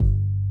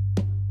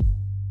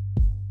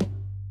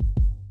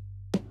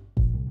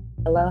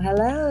Hello,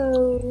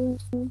 hello.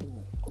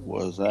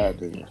 What's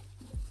happening?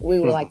 We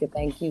would like to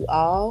thank you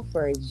all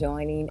for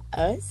joining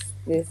us.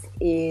 This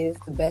is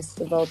the best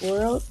of both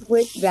worlds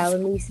with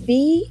Valanice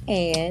B,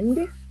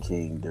 and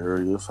King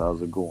Darius,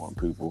 how's it going,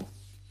 people?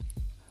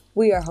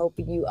 we are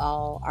hoping you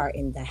all are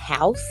in the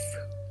house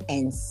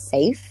and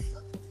safe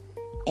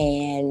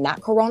and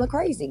not corona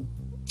crazy.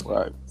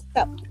 Right.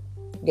 So,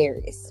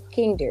 Darius,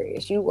 King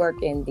Darius, you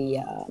work in the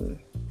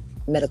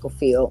medical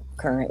field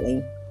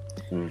currently.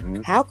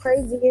 hmm How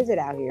crazy is it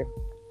out here?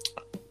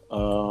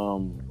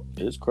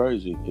 it's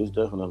crazy. It's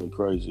definitely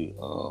crazy.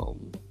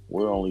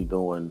 We're only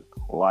doing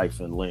life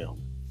and limb,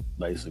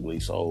 basically.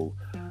 So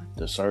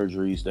the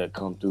surgeries that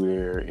come through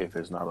there, if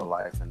it's not a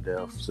life and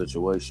death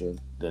situation,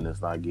 then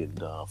it's not getting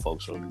done.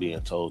 Folks are being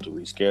told to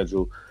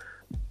reschedule.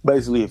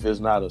 Basically, if it's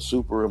not a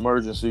super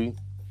emergency,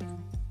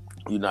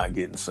 you're not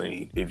getting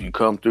seen. If you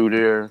come through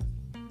there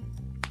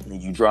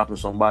and you dropping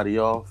somebody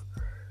off,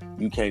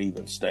 you can't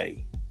even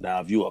stay. Now,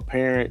 if you're a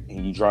parent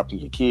and you dropping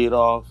your kid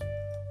off,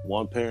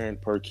 one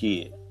parent per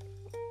kid.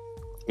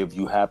 If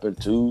you happen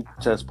to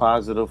test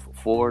positive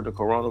for the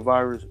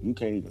coronavirus, you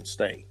can't even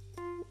stay.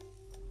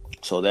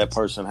 So that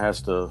person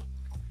has to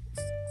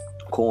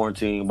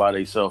quarantine by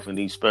themselves in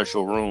these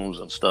special rooms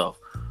and stuff.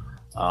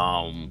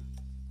 Um,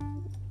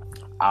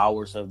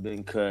 Hours have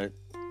been cut.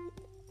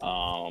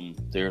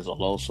 There's a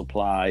low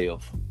supply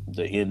of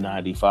the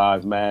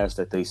N95 masks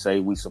that they say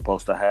we're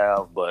supposed to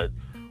have, but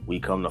we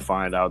come to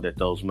find out that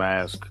those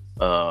masks,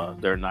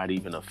 they're not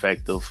even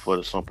effective for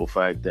the simple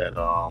fact that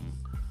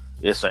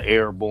it's an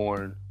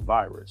airborne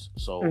virus.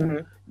 So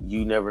Mm-hmm.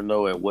 you never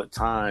know at what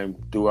time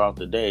throughout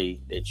the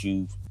day that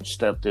you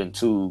stepped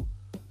into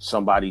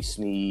somebody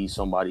sneeze,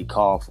 somebody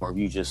cough, or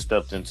you just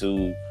stepped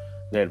into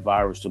that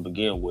virus to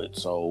begin with.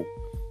 So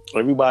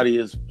everybody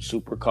is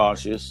super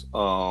cautious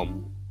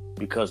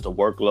because the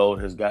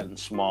workload has gotten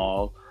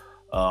small.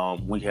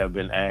 We have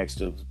been asked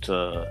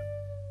to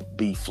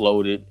be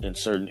floated in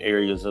certain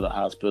areas of the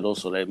hospital.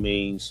 So that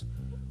means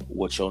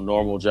what your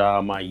normal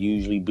job might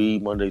usually be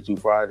Monday through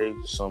Friday.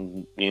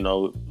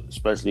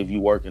 Especially if you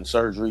work in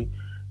surgery,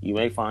 you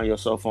may find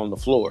yourself on the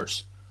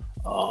floors.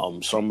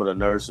 Some of the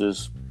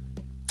nurses,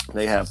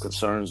 they have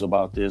concerns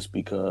about this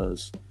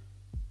because,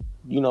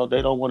 they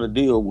don't want to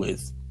deal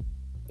with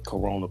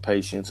corona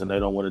patients and they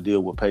don't want to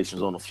deal with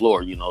patients on the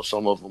floor.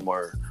 Some of them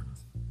are,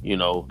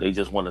 they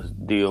just want to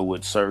deal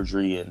with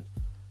surgery and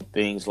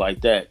things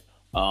like that.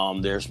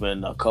 There's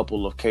been a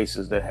couple of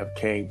cases that have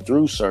came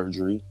through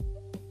surgery.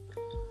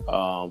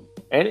 And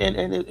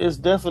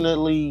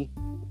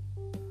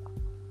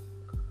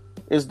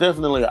it's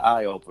definitely an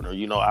eye opener.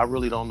 I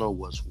really don't know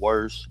what's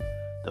worse,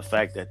 the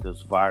fact that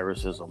this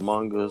virus is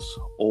among us,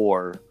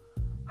 or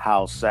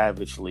how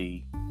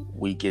savagely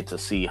we get to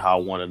see how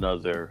one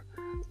another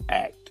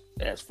act.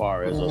 As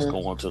far as us Mm-hmm.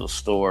 going to the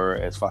store,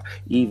 as far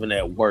even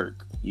at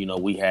work,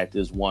 we had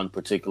this one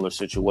particular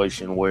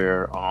situation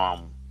where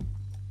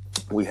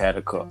we had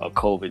a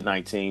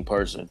COVID-19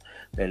 person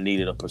that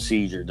needed a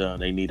procedure done.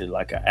 They needed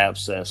like an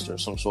abscess or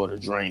some sort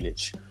of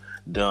drainage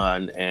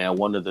done, and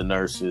one of the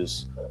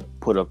nurses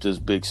put up this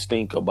big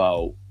stink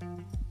about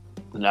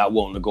not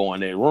wanting to go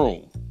in their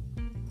room.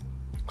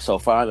 So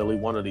finally,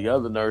 one of the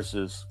other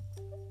nurses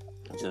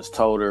just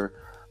told her,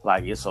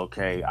 like, it's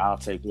okay, I'll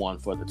take one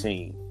for the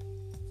team.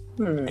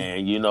 Hmm.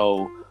 And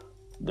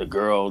the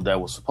girl that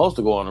was supposed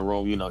to go in the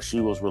room, she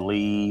was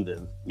relieved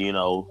and,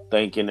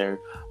 thanking her.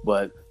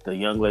 But the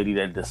young lady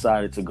that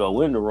decided to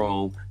go in the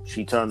room,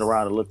 she turned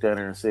around and looked at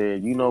her and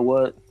said, you know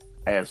what?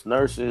 As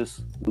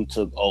nurses, we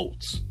took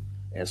oaths.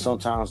 And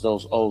sometimes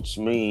those oaths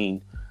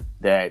mean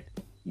that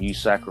you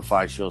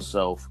sacrifice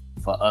yourself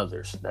for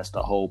others. That's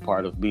the whole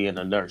part of being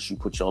a nurse. You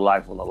put your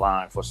life on the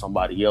line for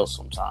somebody else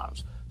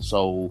sometimes.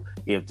 So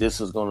if this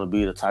is going to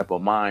be the type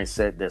of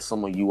mindset that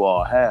some of you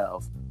all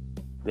have,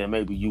 then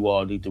maybe you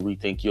all need to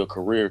rethink your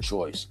career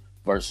choice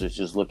versus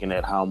just looking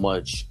at how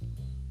much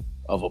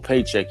of a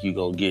paycheck you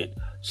gonna get.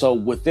 So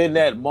within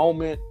that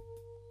moment,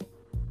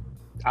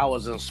 I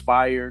was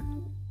inspired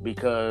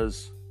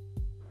because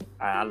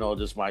I know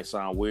this might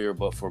sound weird,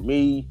 but for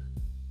me,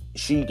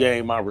 she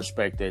gained my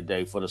respect that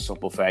day for the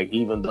simple fact,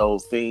 even though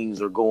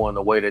things are going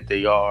the way that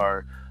they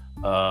are,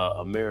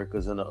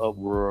 America's in the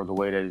uproar the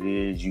way that it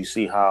is. You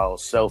see how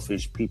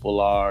selfish people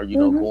are,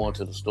 Mm-hmm. going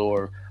to the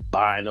store,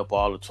 buying up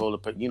all the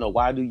toilet paper.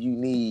 Why do you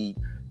need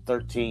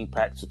 13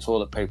 packs of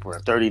toilet paper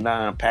and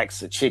 39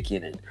 packs of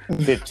chicken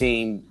and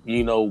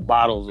 15,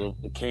 bottles of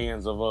the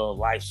cans of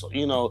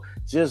Lysol,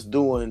 just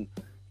doing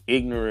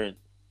ignorant,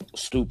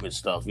 stupid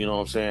stuff. You know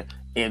what I'm saying?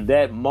 In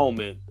that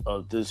moment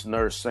of this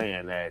nurse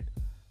saying that,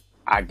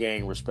 I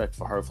gained respect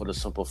for her for the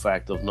simple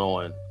fact of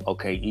knowing,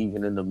 okay,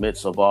 even in the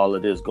midst of all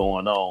of this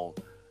going on,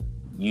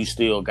 you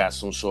still got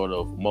some sort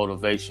of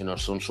motivation or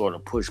some sort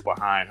of push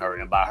behind her.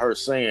 And by her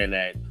saying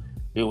that,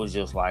 it was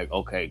just like,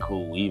 okay,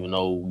 cool. Even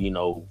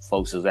though,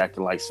 folks is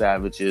acting like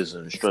savages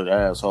and straight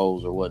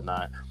assholes or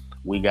whatnot,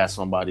 we got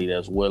somebody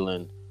that's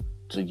willing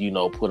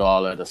to, put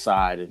all that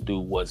aside and do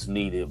what's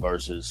needed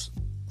versus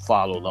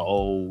follow the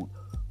old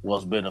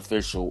was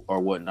beneficial or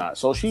whatnot.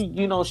 So she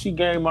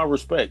gained my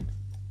respect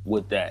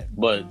with that.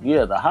 But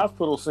yeah, the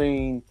hospital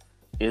scene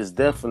is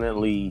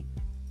definitely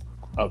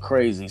a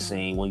crazy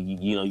scene when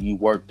you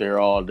work there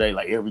all day.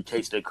 Like every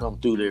case that come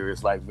through there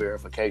is like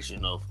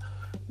verification of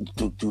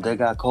do they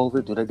got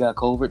COVID? Do they got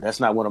COVID? That's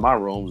not one of my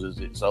rooms, is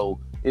it? So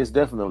it's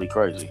definitely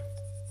crazy.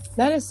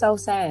 That is so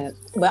sad.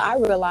 But I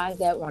realized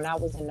that when I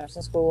was in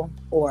nursing school,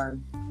 or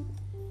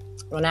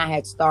when I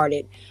had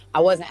started, I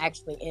wasn't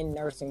actually in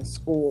nursing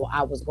school.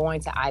 I was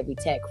going to Ivy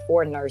Tech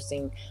for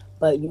nursing,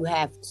 but you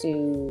have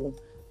to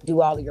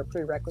do all of your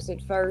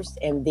prerequisites first,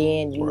 and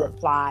then you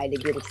apply to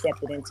get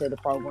accepted into the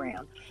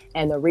program.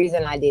 And the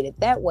reason I did it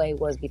that way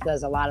was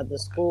because a lot of the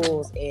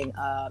schools in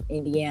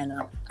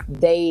Indiana,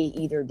 they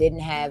either didn't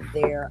have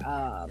their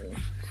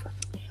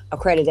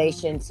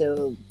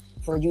accreditation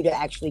for you to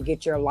actually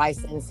get your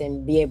license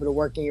and be able to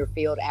work in your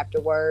field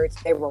afterwards.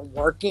 They were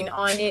working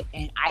on it,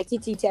 and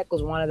ITT Tech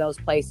was one of those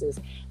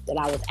places that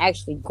I was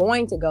actually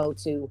going to go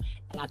to,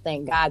 and I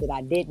thank God that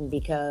I didn't,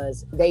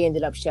 because they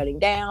ended up shutting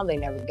down. They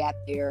never got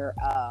their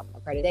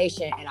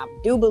accreditation, and I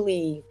do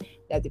believe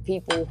that the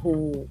people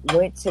who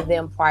went to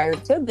them prior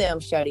to them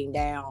shutting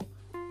down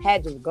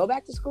had to go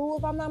back to school,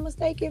 if I'm not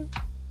mistaken.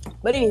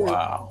 But anyway,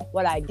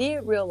 what I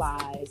did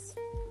realize,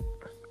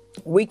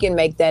 we can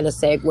make that a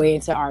segue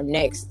into our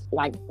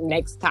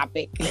next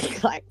topic,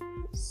 like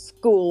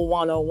school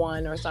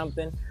 101 or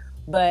something.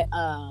 But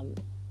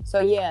so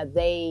yeah,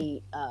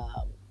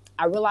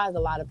 I realized a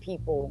lot of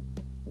people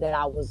that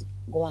I was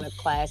going to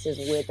classes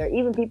with, or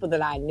even people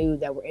that I knew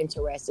that were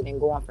interested in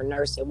going for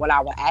nursing, when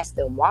I would ask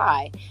them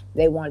why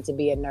they wanted to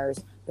be a nurse,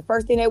 the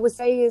first thing they would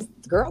say is,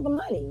 girl, the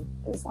money.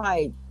 It's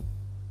like,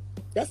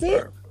 that's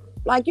it.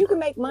 Like, you can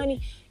make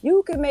money.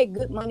 You can make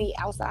good money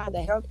outside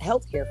the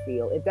healthcare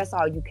field if that's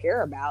all you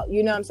care about.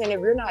 You know what I'm saying? If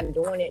you're not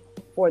doing it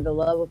for the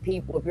love of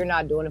people, if you're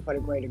not doing it for the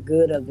greater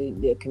good of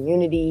the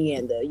community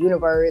and the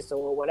universe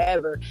or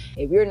whatever,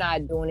 if you're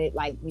not doing it,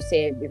 like you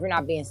said, if you're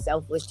not being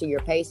selfish to your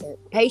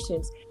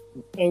patients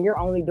and you're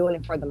only doing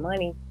it for the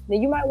money,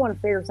 then you might want to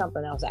figure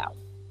something else out.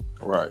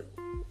 Right.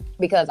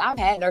 Because I've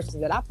had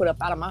nurses that I put up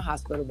out of my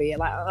hospital bed,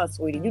 like,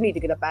 sweetie, you need to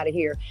get up out of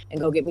here and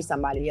go get me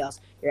somebody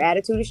else. Your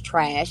attitude is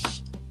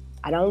trash.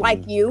 I don't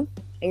like you,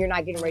 and you're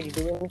not getting ready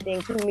to do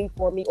anything to me,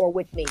 for me, or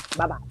with me.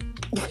 Bye-bye.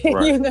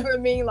 Right. You know what I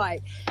mean?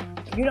 Like,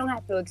 you don't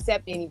have to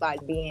accept anybody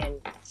being,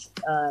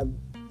 I'm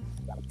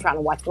trying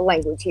to watch the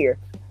language here.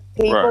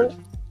 People,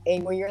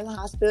 and when you're in the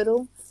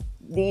hospital,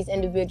 these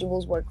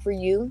individuals work for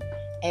you,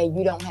 and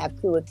you don't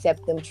have to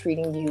accept them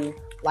treating you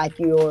like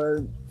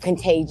you're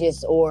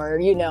contagious or,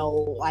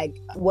 like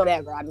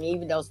whatever. I mean,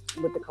 even though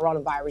with the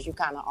coronavirus, you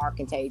kind of are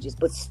contagious,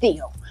 but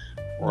still.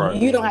 Right.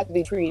 You don't have to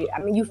be treated. I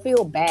mean, you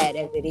feel bad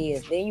as it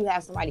is. Then you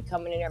have somebody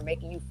coming in there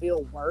making you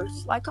feel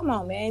worse. Like, come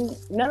on, man.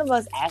 None of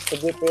us asked to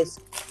get this,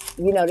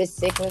 this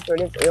sickness or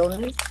this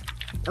illness.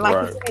 And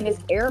like you said,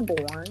 it's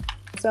airborne.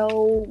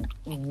 So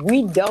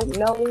we don't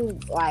know.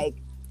 Like,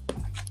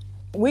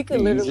 we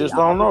could literally be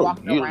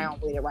walking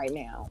around with it right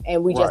now,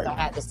 and we just don't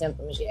have the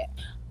symptoms yet.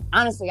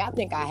 Honestly, I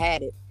think I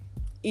had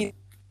it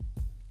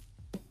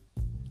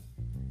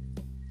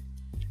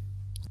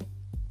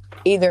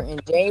either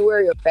in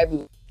January or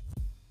February.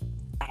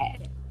 I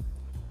had it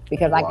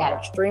because I got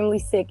extremely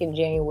sick in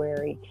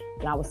January,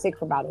 and I was sick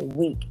for about a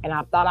week, and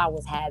I thought I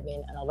was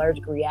having an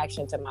allergic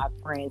reaction to my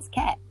friend's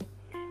cat,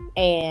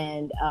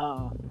 and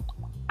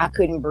I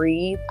couldn't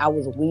breathe. I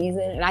was wheezing,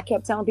 and I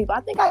kept telling people,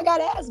 I think I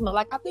got asthma.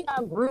 Like, I think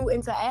I grew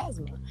into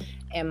asthma.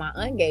 And my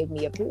aunt gave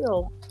me a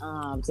pill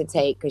to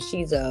take, because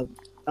she's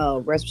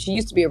she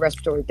used to be a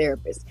respiratory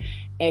therapist,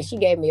 and she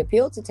gave me a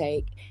pill to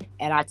take,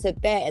 and I took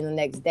that, and the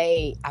next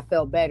day I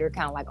felt better,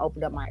 kind of like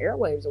opened up my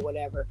airwaves or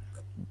whatever.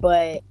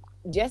 But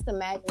just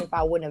imagine if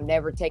I wouldn't have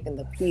never taken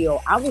the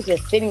pill. I was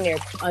just sitting there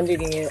under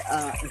the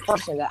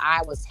impression that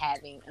I was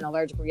having an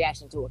allergic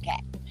reaction to a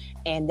cat.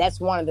 And that's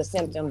one of the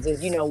symptoms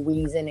is,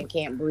 wheezing and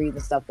can't breathe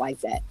and stuff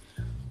like that.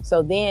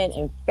 So then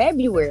in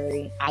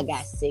February, I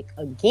got sick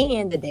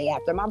again the day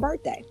after my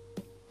birthday.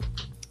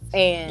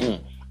 And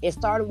it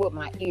started with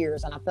my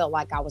ears, and I felt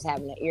like I was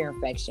having an ear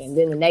infection.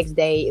 Then the next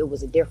day, it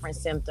was a different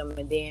symptom.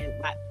 And then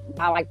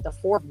by like the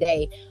fourth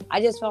day, I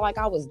just felt like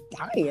I was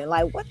dying.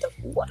 Like, what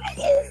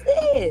is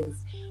this?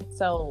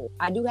 So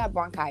I do have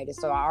bronchitis,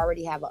 so I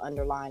already have an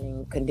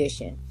underlying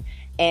condition.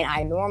 And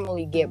I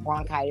normally get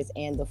bronchitis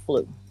and the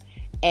flu.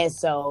 And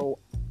so,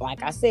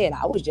 like I said,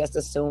 I was just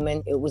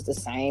assuming it was the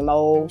same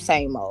old.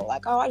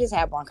 Like, I just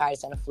have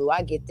bronchitis and the flu.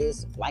 I get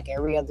this like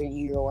every other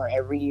year or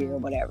every year or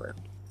whatever.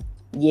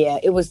 Yeah,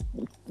 it was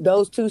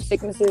those two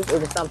sicknesses.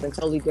 It was something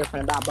totally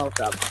different about both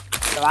of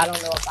them. So I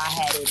don't know if I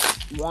had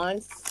it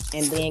once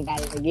and then got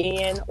it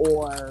again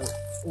or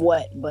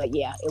what. But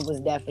yeah, it was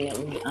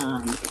definitely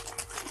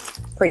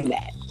pretty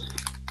bad.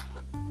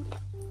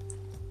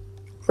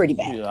 Pretty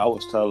bad. Yeah, I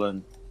was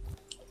telling.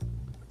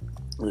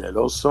 Yeah,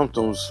 those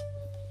symptoms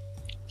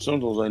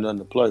ain't nothing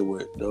to play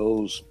with.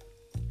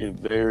 It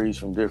varies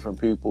from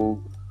different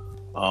people.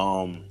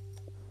 And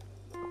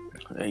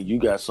you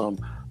got some.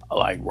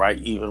 Like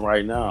even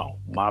right now,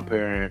 my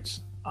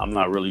parents, I'm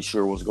not really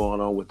sure what's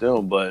going on with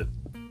them, but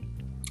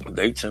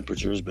their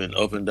temperature's been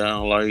up and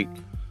down like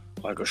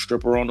a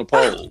stripper on the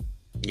pole.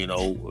 You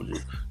know,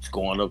 it's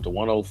going up to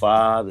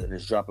 105 and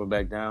it's dropping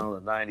back down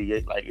to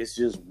 98. Like, it's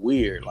just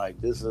weird. Like,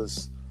 this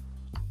is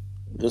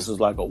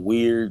like a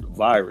weird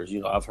virus. You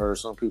know, I've heard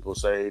some people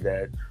say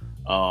that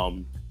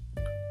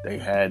they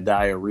had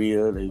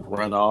diarrhea, they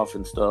run off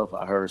and stuff.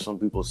 I heard some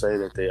people say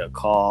that they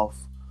cough,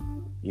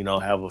 you know,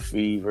 have a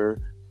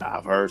fever.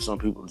 I've heard some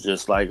people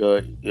just like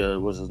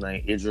what's his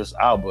name, Idris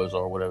Elba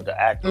or whatever, the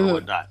actor or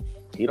whatnot.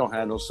 He don't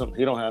have no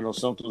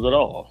symptoms at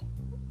all.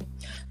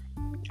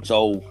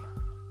 So,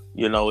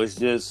 you know, it's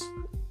just,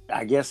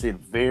 I guess it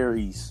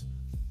varies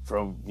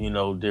from, you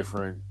know,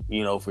 different,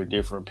 you know, for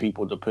different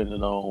people,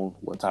 depending on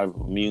what type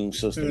of immune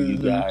system you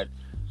got,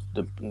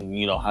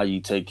 you know, how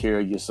you take care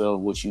of yourself,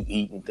 what you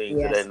eat and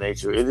things of that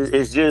nature.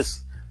 It's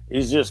just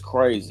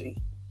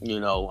crazy. You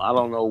know, I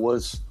don't know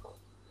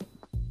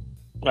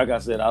like I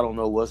said, I don't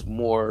know what's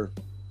more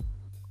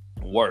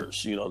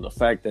worse, you know, the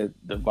fact that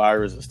the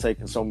virus is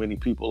taking so many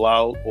people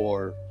out,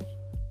 or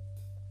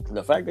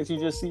the fact that you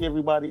just see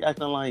everybody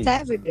acting like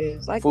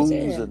savages, like fools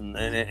and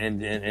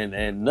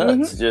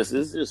nuts.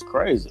 It's just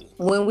crazy.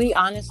 When we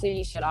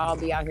honestly should all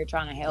be out here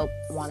trying to help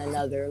one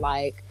another.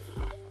 Like,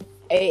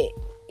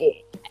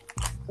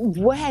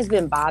 what has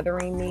been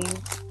bothering me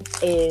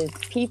is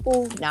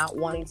people not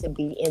wanting to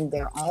be in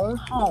their own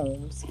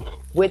homes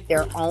with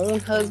their own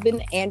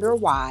husband and their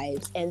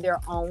wives and their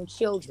own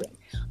children.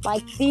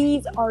 Like,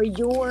 these are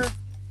your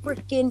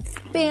freaking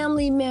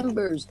family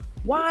members.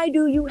 Why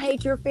do you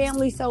hate your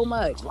family so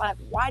much? Like,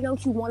 why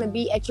don't you want to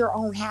be at your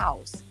own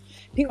house?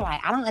 People are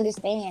like, I don't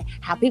understand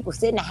how people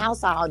sit in the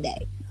house all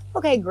day.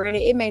 Okay,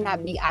 granted, it may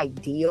not be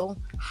ideal.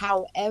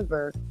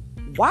 However,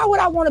 why would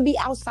I want to be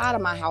outside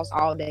of my house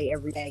all day,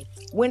 every day,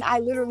 when I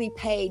literally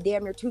pay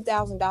damn near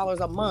 $2,000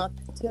 a month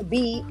to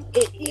be,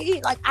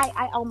 like,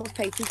 I almost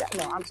pay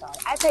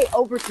I pay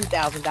over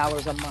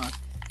 $2,000 a month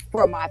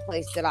for my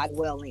place that I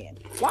dwell in.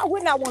 Why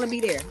wouldn't I want to be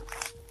there?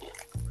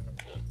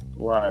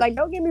 Right. Like,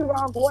 don't get me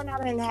wrong, going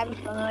out and having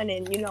fun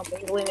and, you know,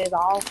 mingling is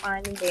all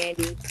fine and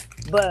dandy,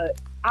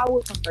 but I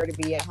would prefer to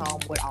be at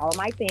home with all of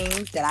my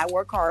things that I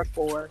work hard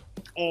for,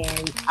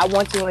 and I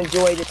want to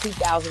enjoy the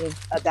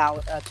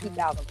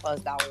 $2,000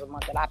 plus a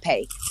month that I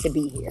pay to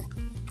be here.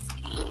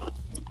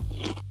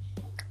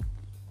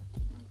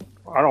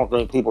 I don't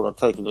think people are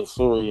taking it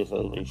serious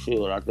as they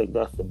should. I think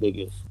that's the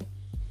biggest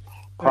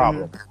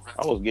problem.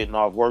 I was getting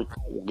off work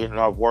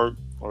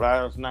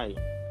last night,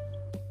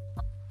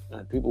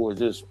 and people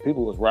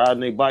was riding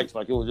their bikes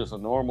like it was just a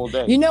normal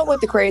day. You know what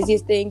the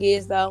craziest thing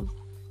is, though?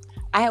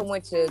 I had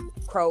went to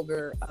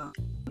Kroger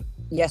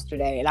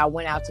yesterday, and I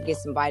went out to get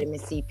some vitamin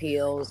C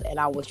pills, and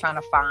I was trying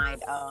to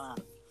find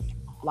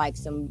like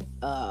some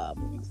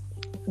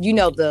you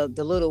know, the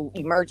little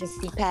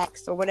emergency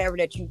packs or whatever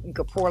that you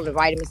could pour the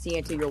vitamin C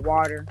into your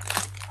water.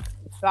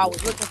 So I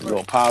was looking for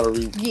little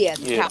powdery. Yeah.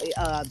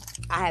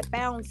 I had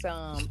found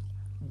some,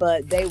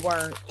 but they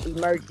weren't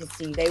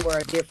emergency. They were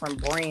a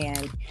different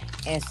brand,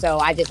 and so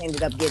I just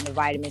ended up getting the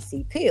vitamin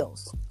C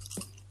pills.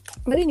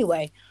 But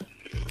anyway,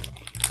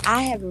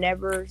 I have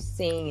never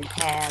seen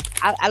past.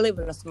 I live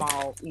in a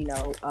small, you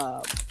know,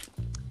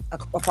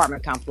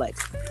 apartment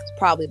complex. It's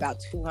probably about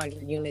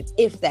 200 units,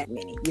 if that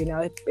many. You know,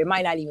 it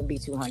might not even be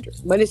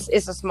 200, but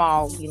it's a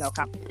small, you know,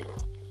 complex.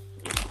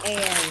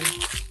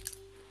 And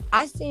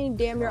I seen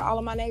damn near all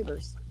of my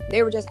neighbors.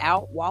 They were just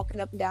out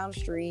walking up and down the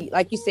street,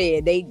 like you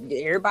said.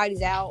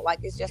 Everybody's out like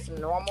it's just a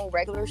normal,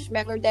 regular,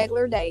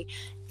 schmeggler day.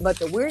 But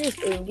the weirdest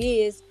thing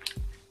is,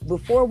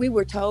 before we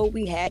were told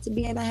we had to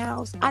be in the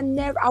house,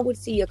 I would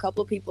see a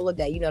couple of people a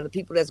day, you know, the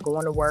people that's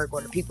going to work or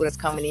the people that's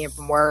coming in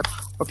from work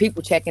or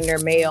people checking their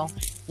mail.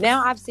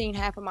 Now I've seen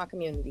half of my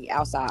community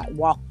outside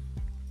walk.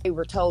 They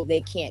were told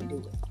they can't do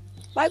it.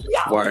 Like,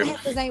 y'all,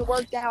 this ain't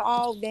worked out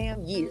all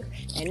damn year.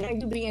 And now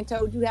you being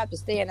told you have to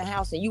stay in the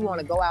house and you want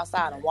to go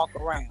outside and walk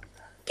around.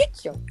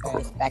 Get your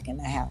ass back in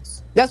the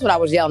house. That's what I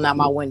was yelling out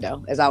my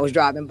window as I was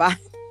driving by.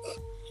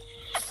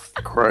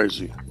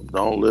 Crazy.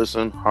 Don't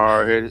listen.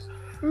 Hard-headed.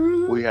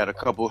 We had a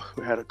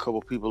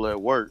couple people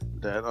at work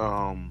that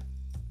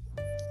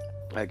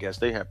I guess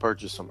they had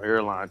purchased some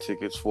airline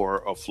tickets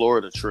for a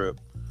Florida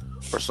trip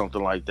or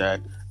something like that,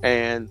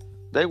 and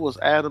they was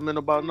adamant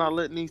about not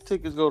letting these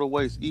tickets go to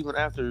waste, even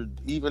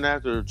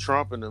after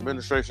Trump and the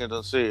administration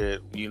done said,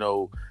 you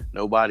know,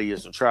 nobody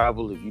is to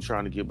travel. If you're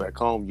trying to get back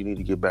home, you need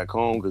to get back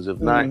home, because if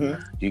not,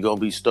 you're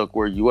gonna be stuck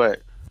where you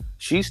at.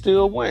 She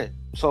still went.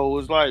 So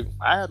it's like,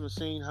 I haven't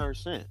seen her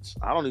since.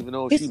 I don't even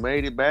know if she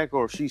made it back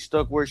or if she's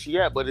stuck where she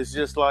at. But it's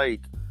just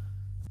like,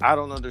 I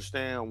don't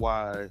understand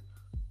why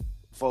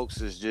folks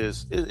is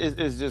just,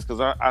 it's just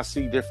because I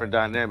see different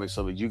dynamics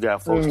of it. You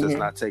got folks that's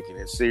not taking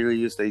it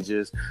serious. They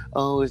just,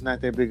 it's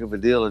not that big of a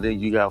deal. And then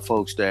you got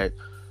folks that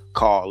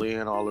call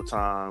in all the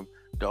time,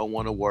 don't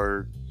want to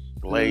work,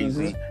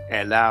 lazy,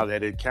 and now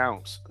that it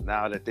counts,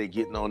 now that they're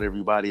getting on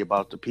everybody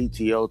about the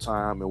PTO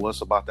time and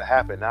what's about to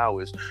happen now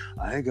is,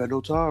 I ain't got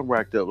no time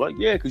racked up. Like,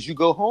 yeah, because you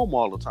go home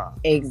all the time.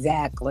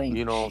 Exactly.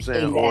 You know what I'm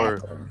saying? Exactly.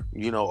 Or,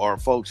 are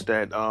folks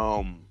that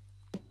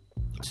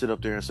sit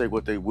up there and say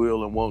what they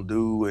will and won't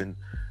do, and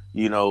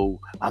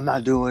I'm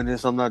not doing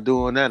this, I'm not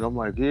doing that. I'm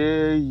like,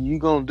 yeah, you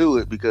gonna do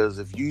it, because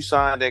if you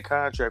signed that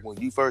contract when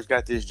you first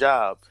got this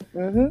job,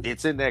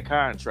 it's in that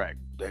contract.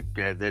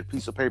 That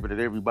piece of paper that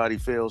everybody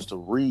fails to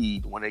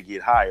read when they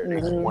get hired.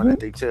 It's one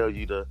that they tell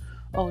you to,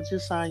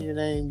 just sign your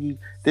name.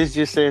 This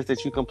just says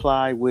that you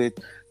comply with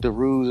the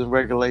rules and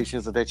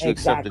regulations, and that you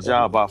accept the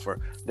job offer.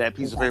 That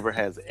piece of paper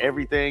has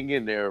everything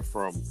in there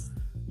from,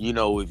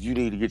 if you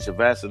need to get your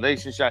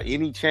vaccination shot,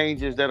 any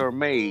changes that are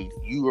made,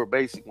 you are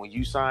basically, when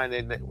you sign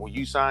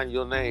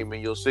your name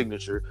and your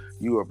signature,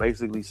 you are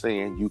basically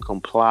saying you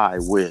comply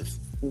with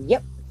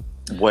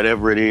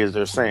whatever it is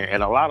they're saying.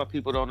 And a lot of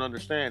people don't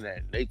understand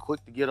that. They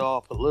quick to get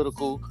all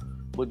political,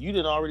 but you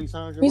didn't already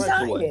sign your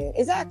rights away. It.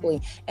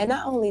 Exactly. And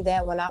not only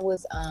that, when I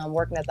was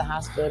working at the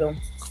hospital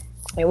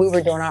and we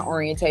were doing our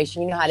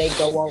orientation, you know how they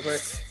go over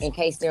in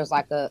case there's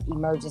like a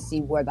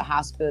emergency where the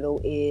hospital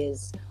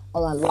is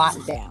on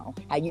lockdown,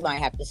 how you might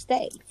have to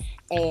stay.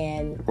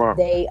 And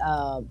they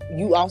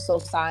you also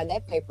sign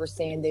that paper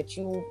saying that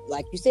you,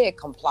 like you said,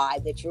 comply,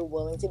 that you're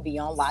willing to be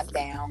on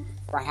lockdown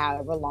for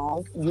however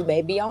long you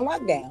may be on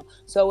lockdown.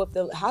 So if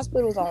the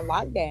hospital's on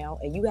lockdown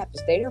and you have to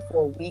stay there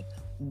for a week,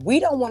 we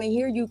don't want to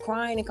hear you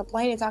crying and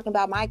complaining, talking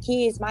about my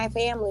kids, my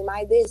family,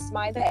 my this,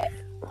 my that.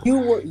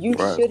 You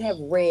should have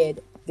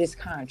read this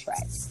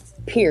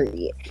contract,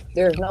 period.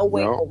 There's no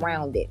way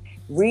around it.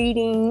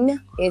 Reading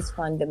is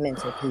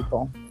fundamental,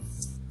 people.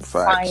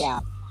 Facts. Find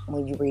out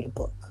when you read a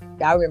book.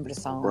 I remember the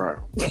song.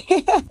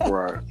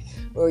 Right.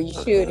 Or you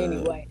should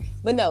anyway.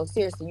 But no,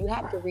 seriously, you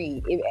have to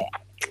read.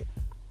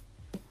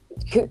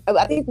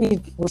 I think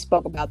we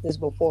spoke about this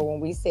before when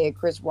we said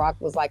Chris Rock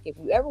was like, if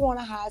you ever want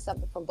to hide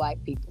something from black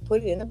people,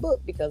 put it in a book,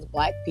 because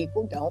black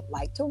people don't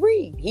like to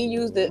read. He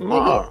used the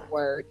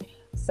word.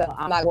 So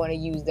I'm not going to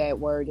use that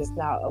word. It's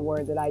not a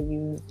word that I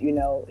use.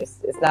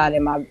 It's not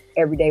in my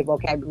everyday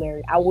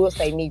vocabulary. I will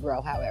say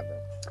Negro, however.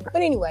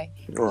 But anyway,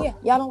 y'all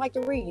don't like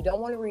to read. You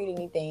don't want to read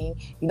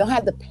anything. You don't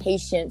have the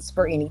patience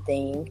for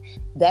anything.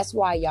 That's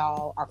why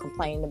y'all are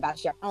complaining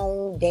about your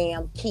own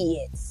damn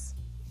kids.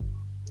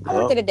 I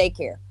worked at a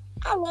daycare.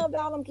 I loved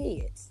all them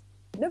kids.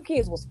 Them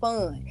kids was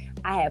fun.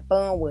 I had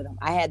fun with them.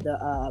 I had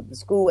the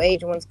school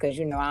age ones, because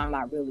I'm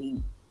not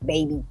really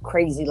baby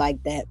crazy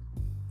like that.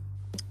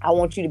 I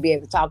want you to be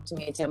able to talk to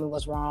me and tell me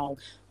what's wrong.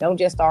 Don't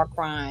just start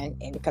crying,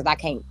 and because I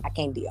can't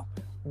deal.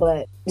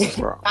 But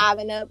 5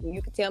 and up, you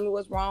can tell me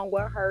what's wrong,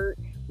 what hurt,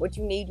 what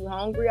you need. You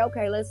hungry?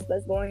 Okay, let's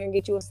go in here and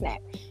get you a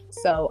snack.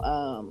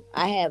 So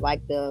I had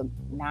like the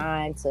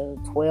 9 to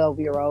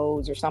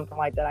 12-year-olds or something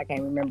like that. I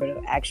can't remember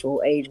the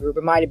actual age group.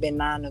 It might have been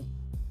 9 to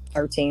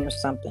 13 or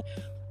something.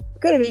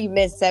 Could have even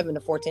been 7 to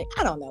 14.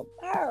 I don't know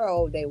how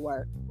old they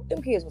were.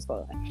 Them kids was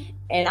fun.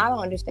 And I don't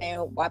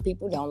understand why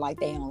people don't like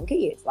their own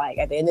kids. Like,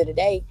 at the end of the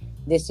day,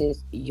 this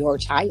is your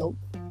child.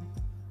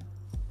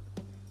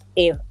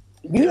 If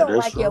you don't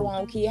like your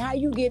own kid, how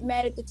you get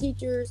mad at the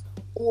teachers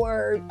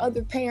or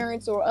other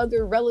parents or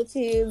other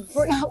relatives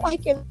for not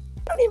liking,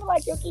 don't even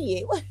like your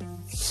kid.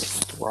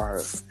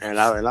 Right. And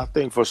I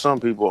think for some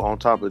people, on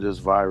top of this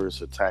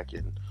virus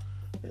attacking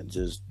and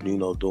just, doing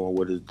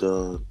what it's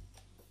done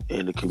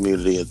in the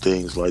community and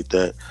things like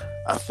that,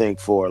 I think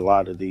for a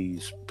lot of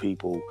these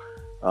people,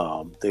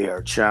 they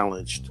are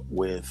challenged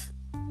with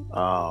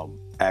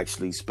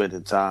actually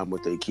spending time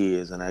with their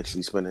kids and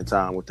actually spending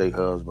time with their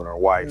husband or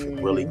wife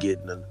and really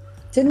getting them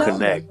to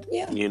connect.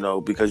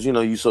 Because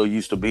you so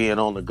used to being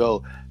on the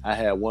go. I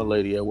had one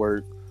lady at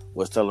work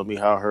was telling me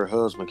how her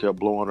husband kept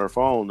blowing her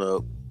phone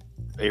up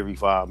every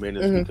 5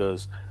 minutes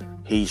because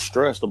he's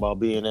stressed about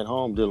being at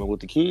home dealing with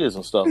the kids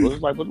and stuff.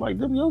 It's like,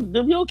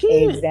 them your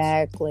kids.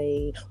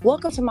 Exactly.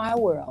 Welcome to my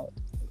world.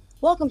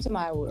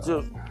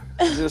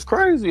 Just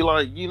crazy,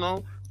 like,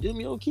 them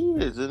your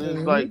kids. And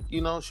it's like,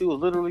 she was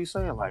literally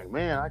saying, like,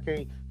 man, I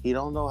can't, he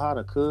don't know how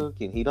to cook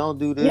and he don't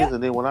do this.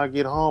 And then when I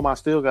get home, I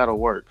still got to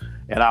work.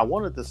 And I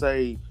wanted to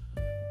say,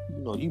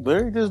 you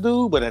married this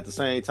dude, but at the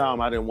same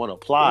time, I didn't want to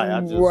apply.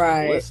 I just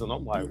listened.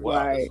 I'm like,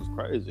 wow, this is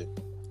crazy.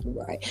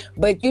 Right.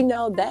 But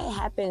that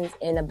happens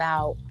in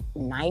about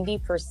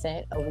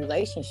 90% of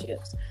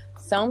relationships.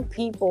 Some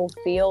people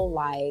feel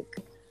like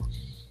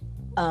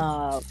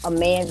a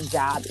man's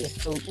job is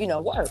to,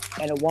 work,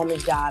 and a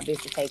woman's job is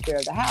to take care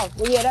of the house.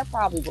 Well, yeah, that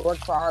probably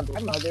worked for our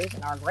grandmothers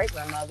and our great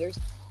grandmothers,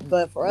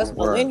 but for us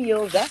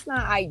millennials, that's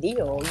not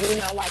ideal.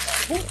 Like,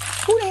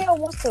 who the hell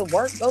wants to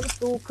work, go to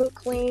school, cook,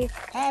 clean,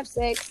 have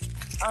sex,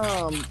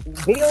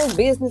 build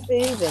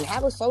businesses, and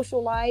have a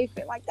social life?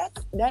 And like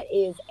that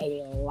is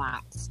a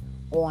lot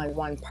on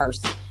one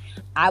person.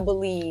 I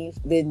believe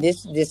that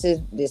this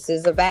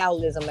is a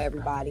vowelism,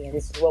 everybody, and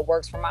this is what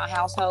works for my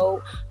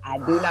household. I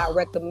do not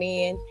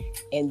recommend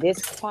in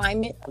this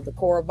climate of the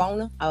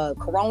coronavirus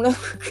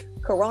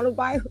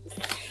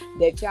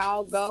that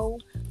y'all go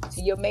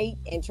to your mate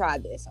and try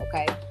this,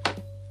 okay?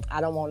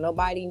 I don't want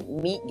nobody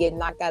meat getting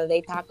knocked out of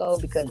their taco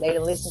because they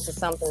didn't listen to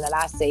something that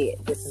I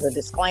said. This is a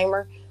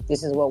disclaimer.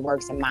 This is what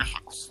works in my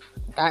house,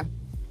 okay?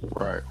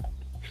 Right.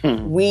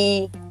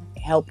 We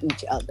help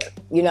each other.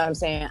 You know what I'm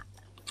saying?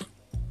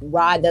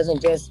 Rod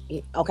doesn't just,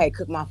 okay,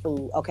 cook my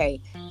food,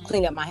 okay,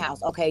 clean up my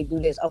house, okay, do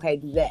this, okay,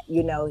 do that.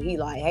 You know, he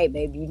like, hey,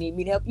 babe, you need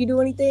me to help you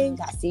do anything?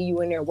 I see you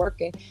in there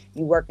working.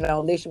 You working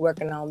on this, you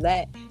working on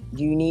that.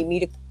 Do you need me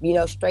to, you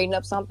know, straighten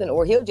up something?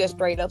 Or he'll just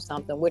straighten up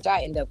something, which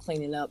I end up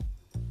cleaning up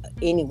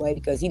anyway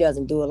because he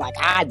doesn't do it like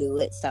I do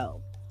it.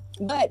 So,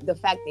 but the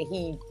fact that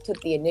he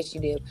took the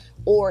initiative,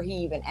 or he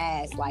even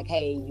asked, like,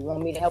 hey, you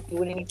want me to help you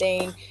with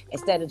anything?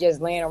 Instead of just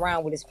laying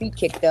around with his feet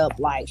kicked up,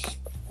 like,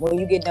 when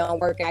you get done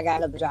working, I got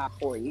another job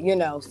for you, you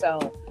know?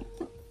 So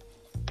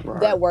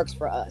that works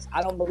for us.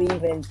 I don't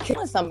believe in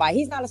killing somebody.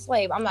 He's not a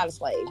slave. I'm not a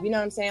slave. You know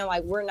what I'm saying?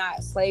 Like, we're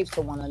not slaves to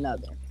one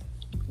another.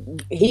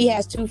 He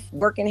has 2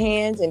 working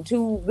hands and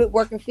 2 good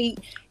working feet.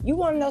 You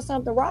want to know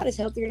something? Rod is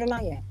healthier than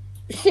I am.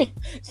 So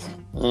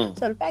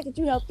the fact that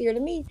you're healthier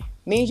than me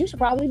means you should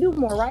probably do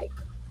more, right?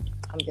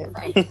 I'm just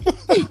saying.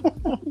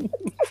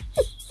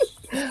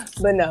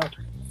 But no,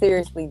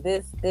 seriously,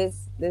 this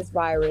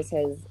virus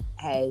has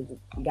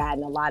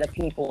gotten a lot of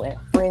people in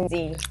a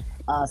frenzy.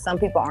 Some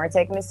people aren't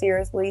taking it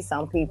seriously.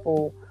 Some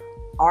people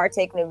are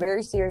taking it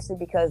very seriously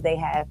because they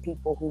have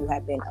people who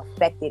have been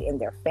affected in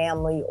their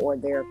family or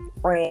their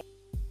friend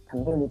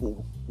community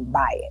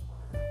by it.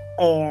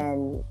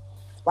 And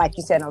like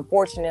you said,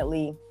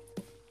 unfortunately,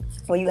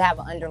 when you have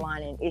an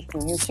underlying issue,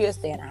 you should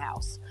stay in the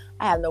house.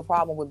 I have no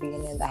problem with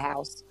being in the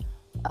house.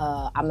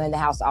 I'm in the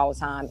house all the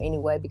time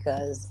anyway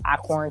because I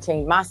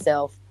quarantined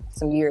myself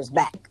some years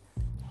back.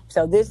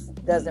 So this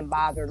doesn't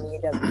bother me.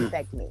 It doesn't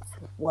affect me.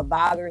 What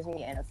bothers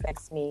me and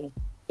affects me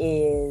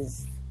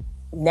is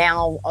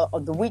now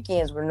the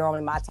weekends were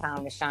normally my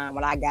time to shine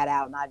when I got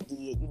out and I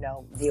did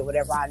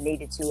whatever I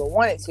needed to or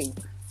wanted to.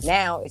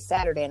 Now it's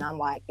Saturday and I'm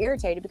like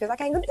irritated because I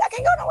can't go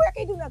nowhere. I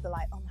can't do nothing.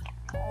 Like, oh my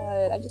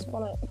God, I just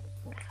want to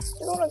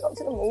go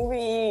to the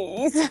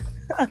movies.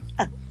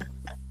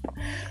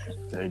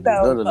 So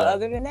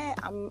other than that,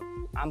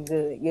 I'm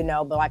good, you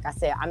know. But like I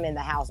said, I'm in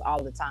the house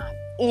all the time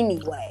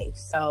anyway.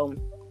 So,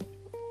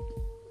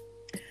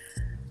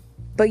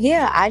 but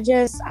yeah, I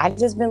just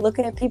been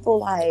looking at people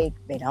like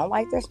they don't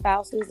like their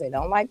spouses, they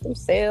don't like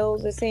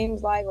themselves. It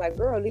seems like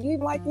girl, do you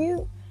even like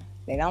you?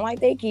 They don't like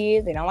their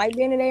kids. They don't like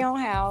being in their own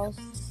house.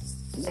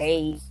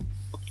 They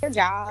their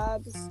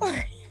jobs.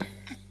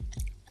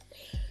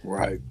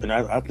 Right, and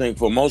I think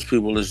for most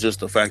people, it's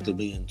just the fact of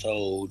being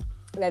told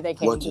that they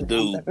can't what to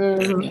do.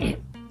 Mm-hmm.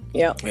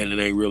 Yep. And it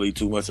ain't really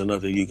too much or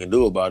nothing you can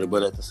do about it.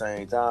 But at the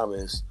same time,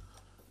 it's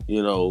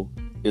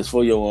it's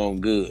for your own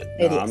good.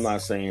 Now, I'm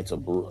not saying to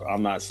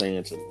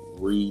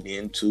read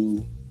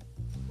into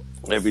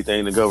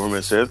everything the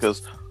government says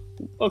because,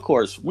 of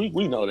course, we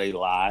know they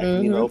lie.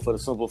 Mm-hmm. You know, for the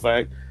simple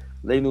fact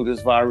they knew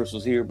this virus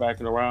was here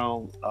back in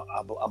around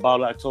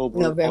about October,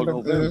 November,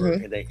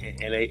 mm-hmm.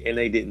 and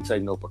they didn't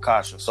take no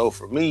precautions. So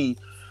for me,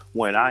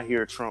 when I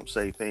hear Trump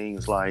say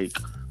things like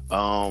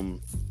 2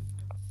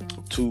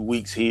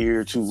 weeks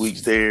here, 2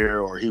 weeks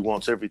there, or he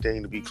wants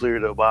everything to be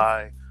cleared up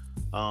by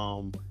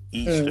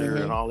Easter mm-hmm.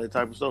 and all that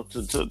type of stuff.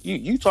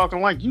 You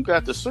talking like you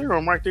got the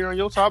serum right there on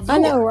your top drawer. I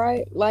know,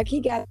 right? Like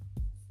he got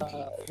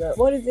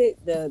what is it?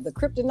 The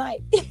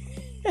kryptonite.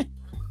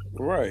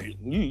 Right.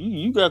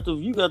 You got the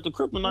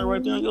kryptonite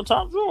right there on your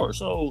top drawer.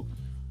 So,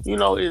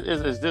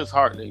 it's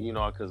disheartening,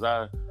 because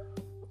I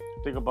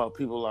think about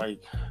people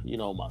like,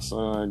 my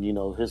son,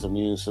 his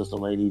immune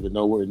system ain't even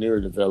nowhere near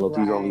developed.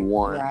 Right, he's only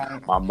 1.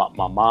 Right.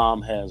 My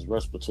mom has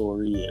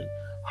respiratory and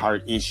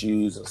heart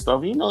issues and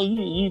stuff.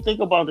 You think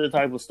about that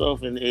type of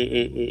stuff and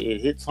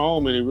it hits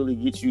home and it really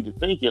gets you to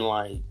thinking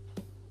like,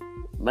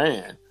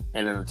 man.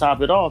 And then to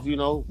top it off,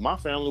 my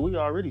family, we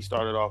already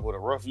started off with a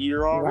rough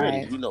year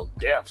already. Right.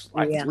 Deaths,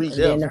 3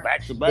 deaths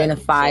back to back. Then a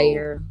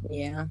fire,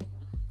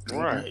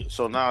 Right.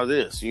 So now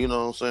this, you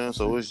know what I'm saying?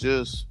 So it's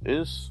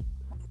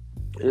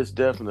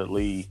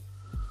definitely,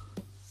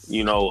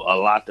 a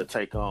lot to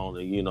take on.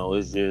 And,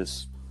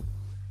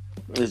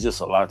 it's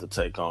just a lot to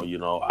take on.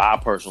 I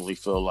personally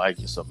feel like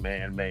it's a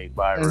man-made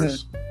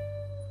virus.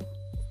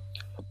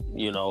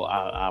 Mm-hmm.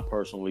 I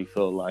personally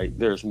feel like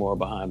there's more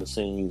behind the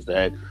scenes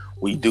that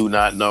we do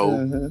not know.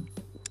 Mm-hmm.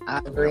 I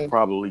agree.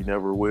 Probably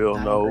never will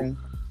know. Agree.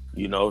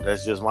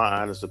 That's just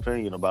my honest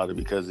opinion about it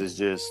because it's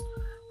just,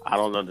 I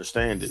don't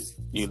understand it.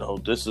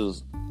 This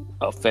is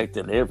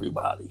affecting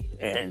everybody.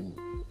 And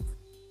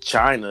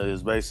China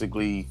is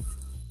basically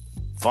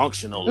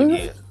functional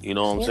again. You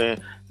know what I'm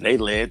saying? They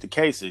led the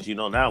cases.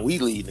 Now we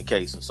lead the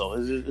cases. So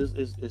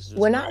it's just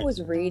when great. I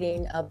was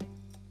reading a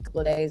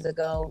couple of days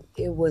ago,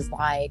 it was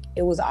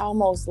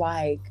almost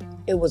like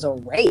it was a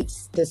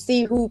race to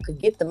see who could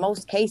get the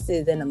most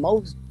cases and the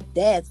most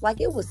deaths. Like,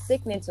 it was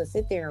sickening to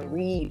sit there and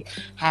read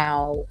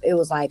how it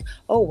was like,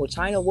 oh, well,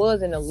 China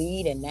was in the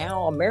lead and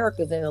now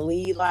America's in the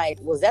lead. Like,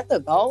 was that the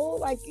goal?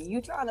 Like,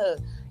 you trying to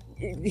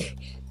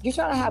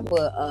have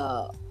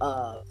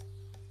a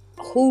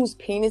whose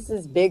penis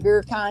is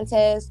bigger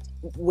contest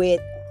with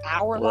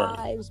our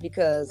lives?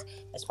 Because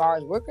as far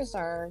as we're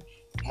concerned,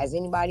 has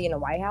anybody in the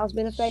White House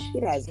been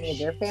affected? Has any of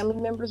their family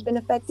members been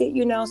affected?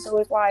 So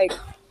it's like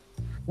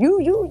you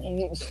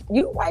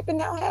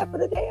wiping out half of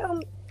the damn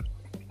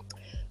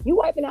You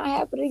wiping out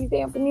half of these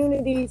damn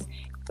communities,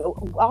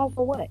 all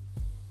for what?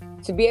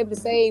 To be able to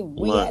say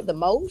we Right. had the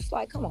most?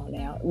 Like, come on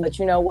now. But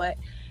you know what?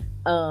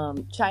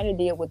 China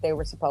did what they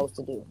were supposed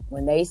to do.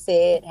 When they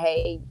said,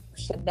 hey,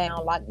 shut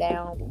down, lock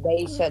down,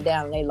 they shut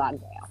down and they locked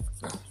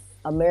down.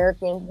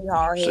 Americans, we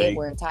hard head, See,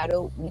 we're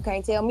entitled. You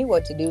can't tell me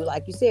what to do.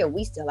 Like you said,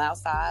 we still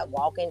outside,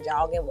 walking,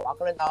 jogging,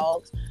 walking the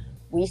dogs.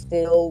 We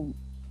still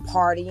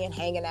partying,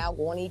 hanging out,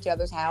 going to each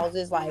other's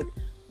houses. Like,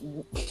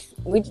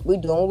 we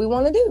doing what we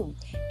want to do.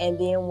 And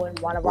then when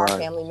one of our right,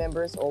 family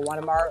members or one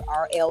of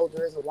our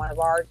elders or one of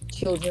our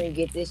children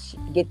get this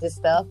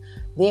stuff,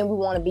 then we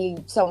want to be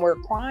somewhere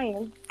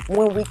crying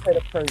when we could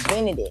have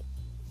prevented it.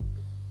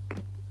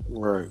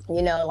 right,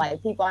 You know,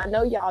 like, people, I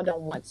know y'all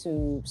don't want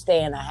to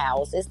stay in a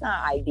house. It's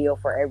not ideal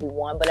for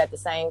everyone, but at the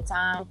same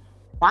time,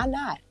 why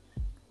not?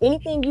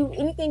 Anything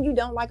you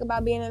don't like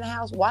about being in a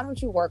house, why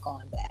don't you work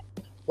on that?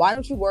 Why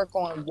don't you work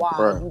on why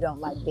right. you don't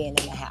like being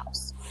in the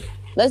house?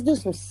 Let's do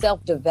some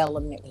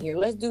self-development here.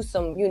 Let's do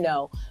some,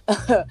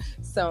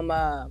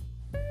 some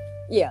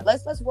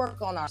let's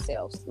work on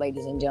ourselves,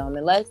 ladies and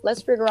gentlemen.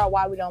 Let's figure out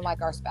why we don't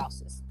like our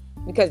spouses.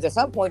 Because at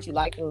some point you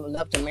like them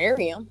enough to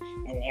marry them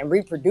and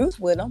reproduce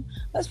with them.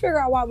 Let's figure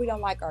out why we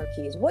don't like our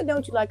kids. What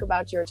don't you like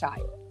about your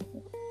child?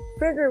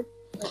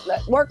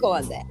 Work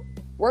on that.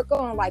 Work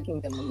on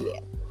liking them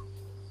again.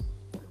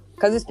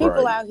 Because there's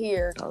people Right. out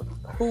here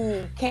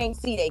who can't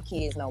see their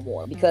kids no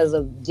more because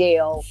of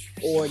jail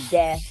or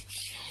death,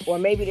 or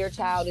maybe their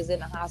child is in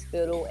the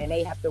hospital and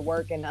they have to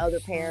work and the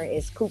other parent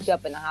is cooped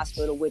up in the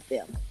hospital with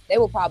them. They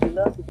would probably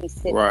love to be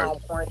sitting Right. home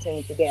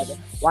quarantined together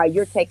while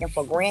you're taking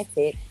for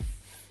granted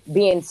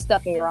being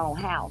stuck in your own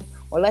house.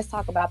 Or let's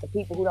talk about the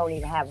people who don't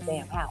even have a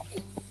damn house.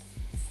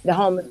 The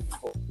homeless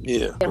people.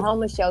 Yeah. The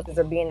homeless shelters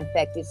are being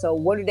infected. So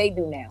what do they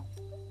do now?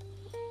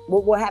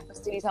 What happens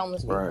to these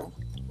homeless people? Right.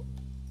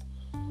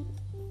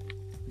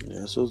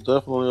 Yeah, so it's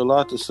definitely a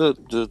lot to sit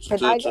To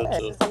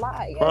digest. It's a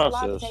lot. It's a lot to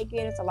process. take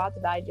in. It's a lot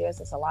to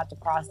digest. It's a lot to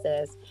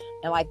process.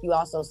 And like you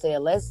also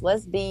said, let's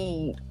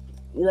be,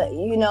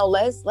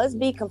 let's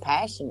be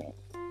compassionate.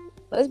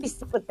 Let's be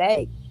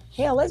sympathetic.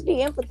 Hell, let's be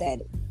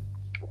empathetic.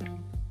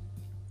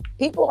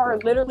 People are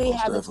literally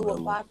Most having definitely. to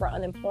apply for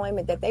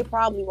unemployment that they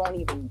probably won't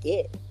even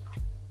get.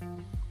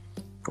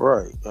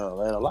 Right. And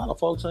a lot of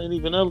folks ain't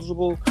even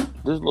eligible.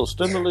 This little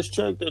stimulus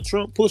check that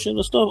Trump pushing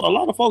and stuff, a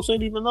lot of folks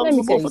ain't even Let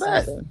me tell eligible you for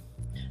that. something.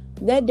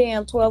 That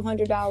damn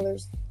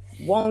 $1,200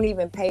 won't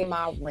even pay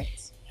my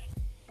rent.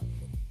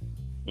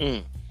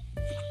 Mm.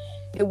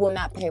 It will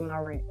not pay my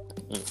rent.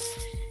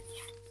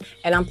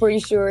 And I'm pretty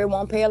sure it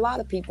won't pay a lot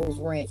of people's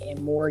rent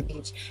and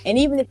mortgage. And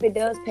even if it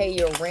does pay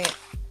your rent,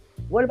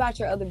 what about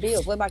your other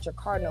bills? What about your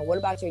car note? What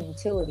about your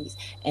utilities?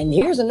 And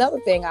here's another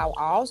thing I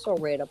also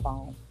read up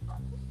on.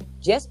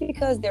 Just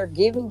because they're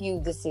giving you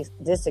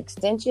this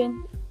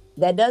extension,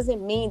 that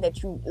doesn't mean that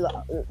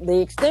the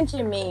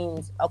extension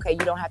means, okay, you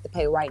don't have to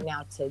pay right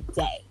now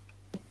today.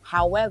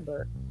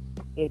 However,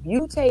 if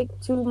you take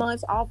 2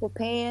 months off of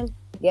paying,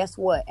 guess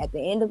what? At the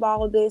end of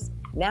all of this,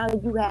 now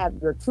you have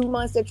your 2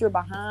 months that you're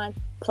behind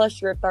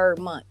plus your third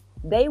month.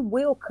 They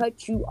will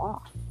cut you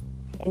off.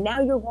 And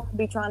now you're going to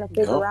be trying to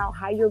figure out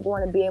how you're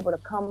going to be able to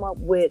come up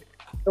with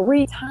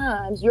 3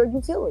 times your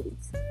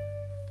utilities.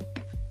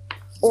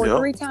 Or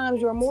 3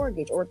 times your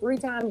mortgage, or 3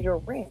 times your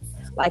rent.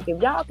 Like,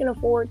 if y'all can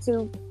afford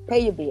to pay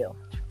your bill,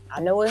 I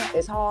know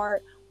it's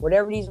hard.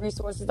 Whatever these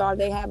resources are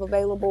they have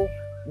available,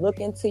 look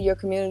into your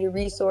community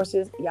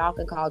resources. Y'all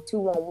can call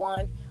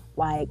 211.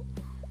 Like,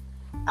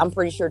 I'm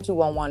pretty sure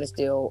 211 is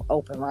still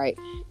open, right?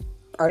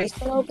 Are they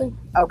still open?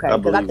 Okay,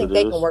 because I think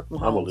they can work from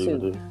home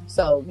too.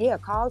 So yeah,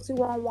 call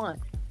 211.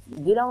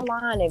 Get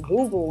online and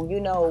Google,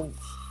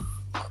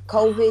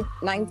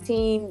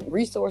 COVID-19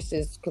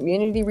 resources,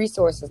 community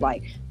resources.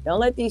 Like, don't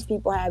let these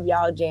people have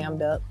y'all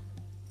jammed up.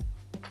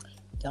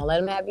 Don't let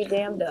them have you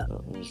jammed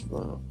up.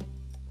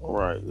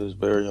 Right. It's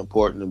very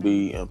important to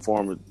be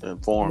informed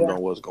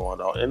on what's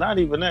going on. And not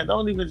even that.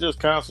 Don't even just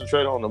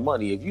concentrate on the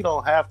money. If you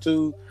don't have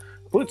to,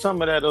 put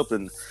some of that up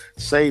and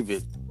save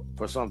it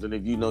for something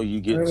if you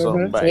get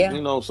something back. Yeah.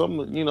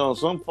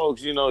 Some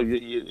folks,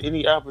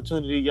 any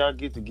opportunity y'all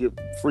get to get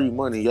free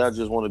money, y'all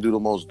just want to do the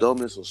most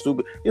dumbest and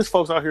stupid. There's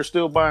folks out here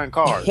still buying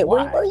cars.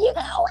 Where you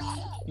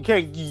going? You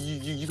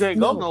can't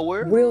go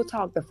nowhere. Real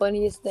talk, the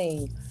funniest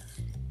thing,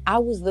 I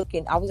was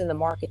in the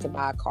market to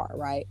buy a car,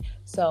 right?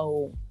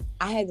 So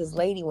I had this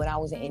lady when I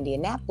was in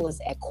Indianapolis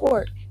at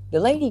court. The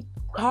lady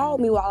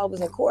called me while I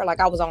was in court, like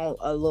I was on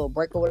a little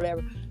break or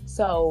whatever.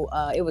 So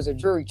it was a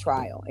jury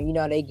trial,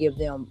 and they give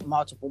them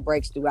multiple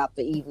breaks throughout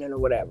the evening or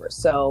whatever.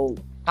 So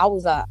I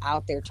was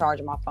out there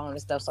charging my phone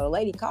and stuff. So the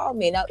lady called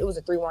me, and it was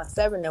a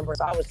 317 number.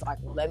 So I was like,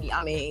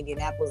 I'm in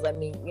Indianapolis.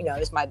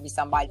 This might be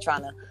somebody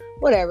trying to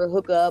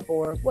hook up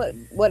or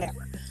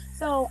whatever.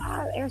 So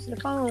I answered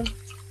the phone.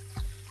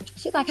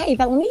 She's like, "Hey,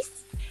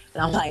 Felonice."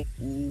 And I'm like,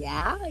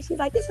 "Yeah." She's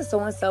like, "This is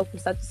so-and-so from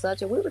such and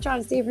such. And we were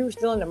trying to see if you were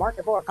still in the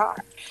market for a car."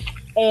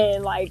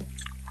 And like,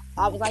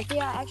 I was like,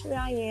 "Yeah, actually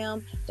I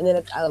am." And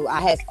then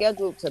I had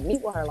scheduled to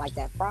meet with her like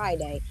that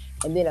Friday.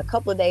 And then a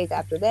couple of days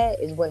after that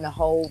is when the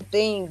whole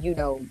thing,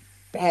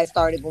 had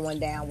started going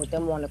down with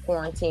them on the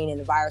quarantine and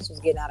the virus was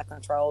getting out of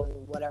control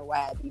and whatever, what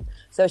have you.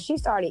 So she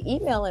started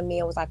emailing me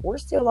and was like, we're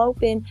still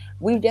open.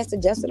 We've just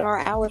adjusted our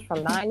hours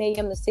from 9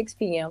 a.m. to 6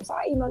 p.m. So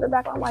I emailed her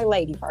back. I'm like,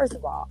 lady, first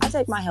of all, I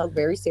take my health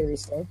very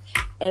seriously.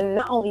 And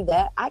not only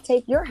that, I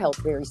take your health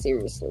very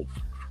seriously.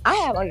 I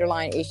have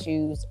underlying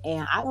issues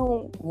and I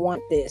don't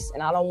want this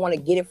and I don't want to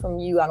get it from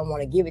you. I don't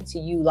want to give it to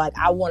you. Like,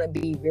 I want to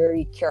be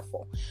very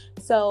careful.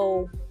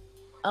 So,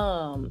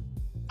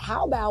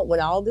 how about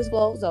when all this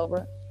blows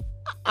over,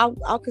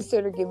 I'll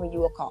consider giving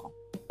you a call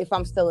if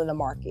I'm still in the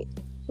market.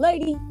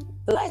 Lady,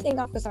 the last thing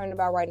I'm concerned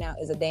about right now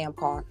is a damn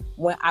car.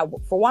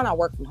 For one, I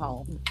work from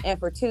home. And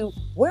for two,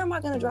 where am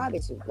I going to drive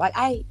it to? Like,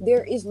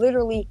 there is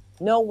literally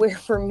nowhere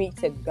for me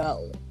to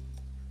go.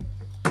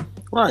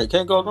 Right,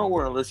 can't go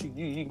nowhere unless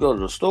you go to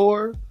the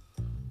store,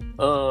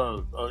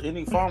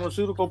 any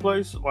pharmaceutical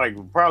place, like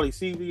probably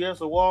CVS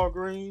or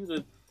Walgreens,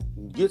 and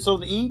get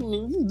something to eat,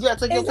 and you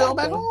gotta take yourself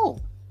back home.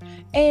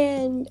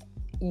 And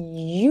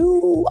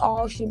you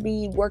all should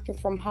be working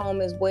from home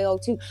as well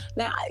too.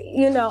 Now,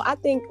 I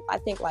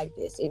think like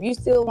this: if you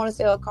still want to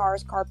sell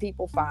cars, car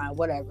people, fine,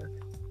 whatever.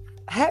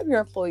 Have your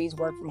employees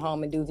work from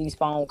home and do these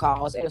phone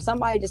calls. And if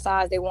somebody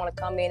decides they want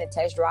to come in and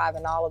test drive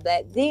and all of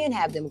that, then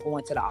have them go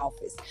into the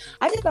office.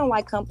 I just don't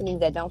like companies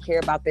that don't care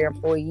about their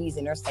employees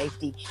and their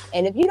safety.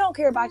 And if you don't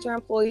care about your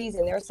employees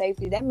and their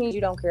safety, that means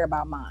you don't care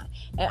about mine.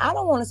 And I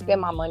don't want to spend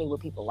my money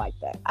with people like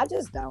that. I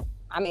just don't.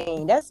 I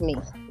mean, that's me.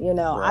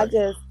 Right.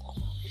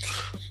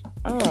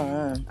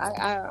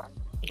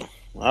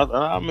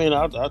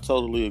 I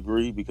totally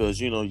agree because,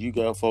 you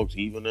got folks,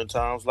 even in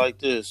times like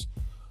this,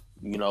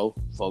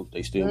 folks,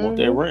 they still want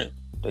their rent.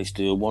 They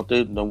still want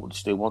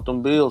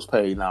them bills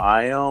paid. Now,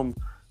 I am,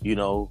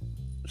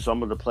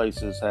 some of the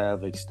places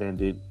have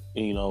extended,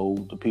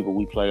 the people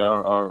we play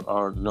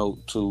our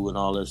note to and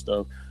all that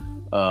stuff.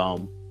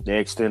 They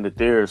extended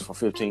theirs for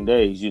 15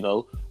 days,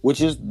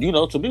 which is,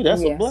 to me,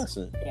 that's a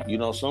blessing.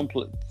 Yeah. Some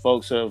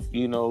folks have,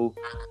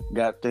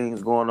 got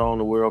things going on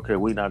to where, okay,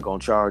 we're not going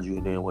to charge you.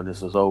 And then when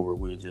this is over,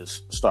 we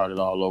just start it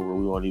all over.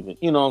 We won't even,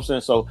 you know what I'm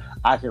saying? So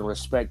I can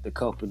respect the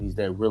companies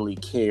that really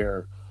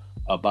care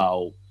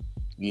about,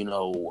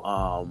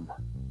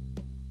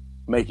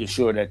 making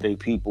sure that they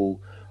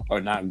people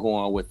are not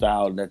going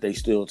without, that they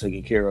still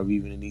taking care of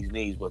even in these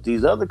needs. But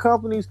these other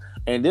companies,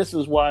 and this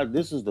is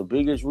the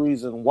biggest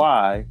reason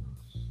why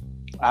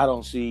I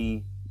don't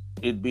see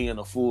it being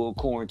a full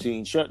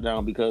quarantine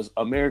shutdown, because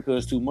America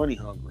is too money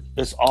hungry.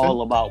 It's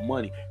all about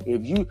money.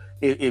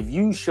 If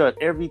you shut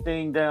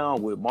everything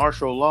down with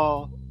martial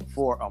law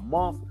for a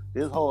month,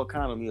 this whole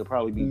economy will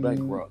probably be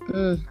bankrupt.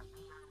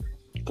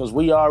 Because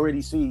we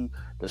already see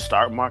the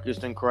stock market's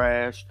done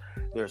crash.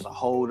 There's a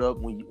hold up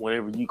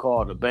whenever you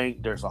call the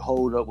bank. There's a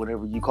hold up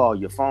whenever you call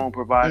your phone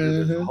provider.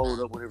 There's a hold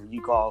up whenever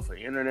you call for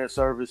internet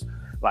service.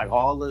 Like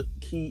all the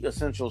key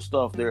essential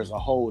stuff, there's a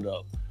hold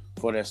up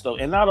for that stuff.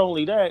 And not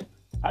only that,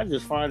 I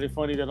just find it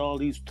funny that all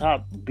these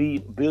top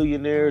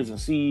billionaires and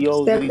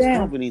CEOs of these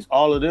companies,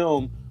 all of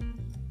them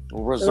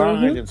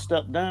resigned and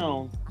stepped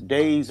down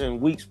days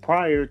and weeks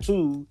prior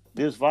to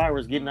this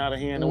virus getting out of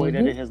hand the way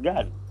that it has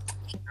gotten.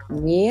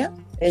 Yeah,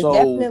 it's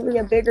definitely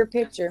a bigger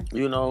picture.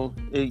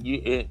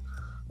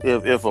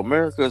 If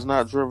America is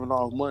not driven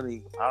off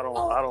money, I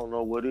don't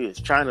know what is.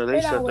 China, they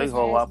shut their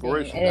whole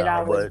operation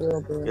down, but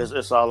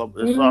it's all about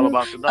the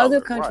dollar. Other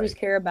countries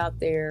care about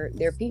their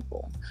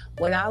people.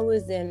 When I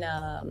was in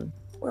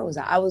where was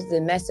I? I was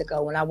in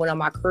Mexico when I went on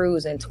my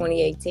cruise in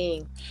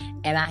 2018,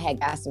 and I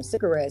had got some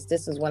cigarettes.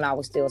 This is when I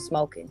was still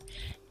smoking,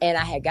 and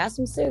I had got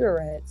some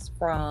cigarettes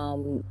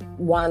from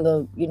one of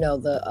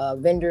the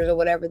vendors or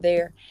whatever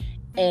there,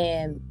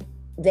 and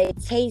they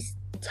taste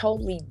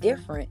totally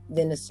different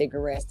than the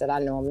cigarettes that I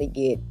normally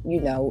get,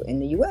 in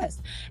the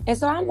US. And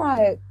so I'm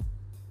like,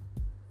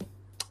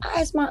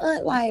 I asked my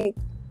aunt, like,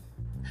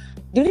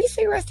 do these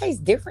cigarettes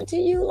taste different to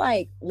you?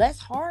 Like, less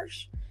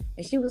harsh?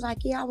 And she was like,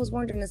 yeah, I was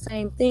wondering the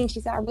same thing. She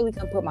said, I really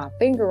couldn't put my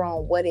finger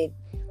on what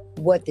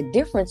the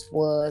difference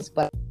was,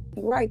 but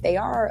you're right, they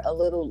are a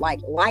little like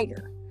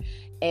lighter.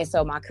 And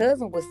so my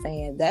cousin was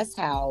saying that's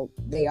how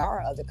they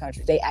are other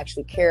countries. They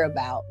actually care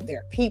about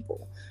their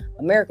people.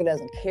 America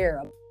doesn't care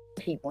about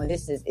people, and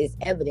this is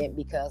evident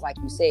because, like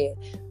you said,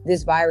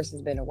 this virus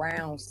has been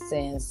around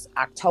since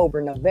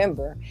October,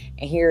 November,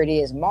 and here it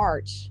is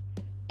March,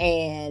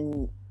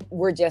 and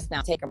we're just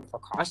now taking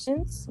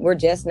precautions. We're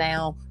just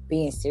now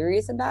being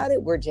serious about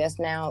it. We're just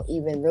now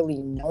even really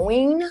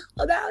knowing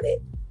about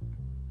it.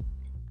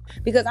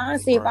 Because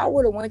honestly, if I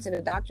would have went to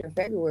the doctor in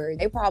February,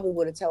 they probably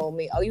would have told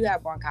me, oh, you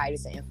have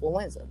bronchitis and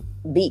influenza.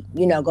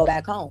 Go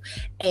back home.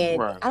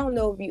 And I don't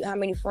know how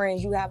many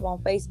friends you have on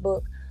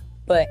Facebook,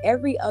 but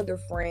every other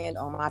friend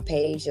on my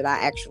page that I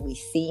actually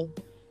see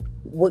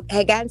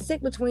had gotten sick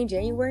between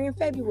January and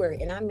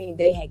February. And I mean,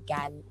 they had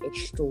gotten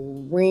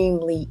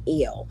extremely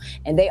ill.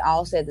 And they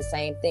all said the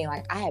same thing.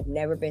 Like, I have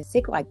never been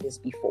sick like this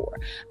before.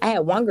 I had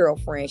one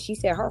girlfriend, she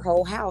said her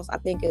whole house, I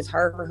think it's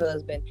her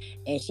husband,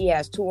 and she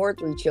has 2 or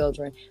 3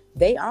 children.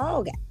 They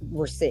all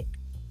were sick.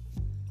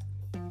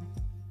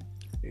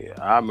 Yeah,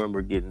 I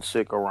remember getting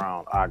sick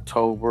around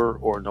October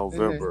or Mm-hmm.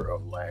 November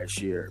of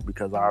last year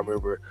because I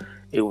remember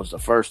it was the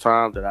first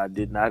time that I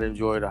did not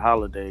enjoy the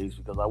holidays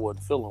because I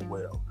wasn't feeling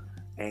well.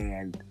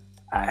 And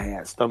I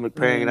had stomach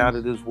pain out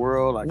of this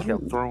world. I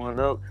kept Mm-hmm. throwing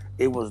up.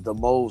 It was the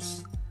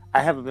most,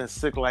 I haven't been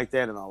sick like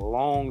that in a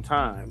long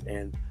time.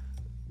 And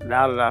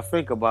now that I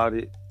think about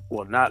it,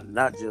 well, not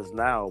just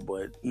now,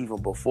 but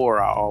even before,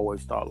 I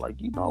always thought,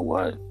 like, you know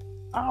what?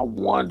 I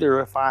wonder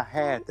if I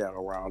had that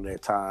around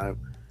that time,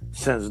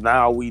 since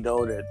now we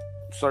know that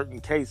certain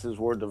cases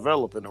were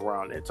developing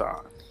around that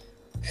time.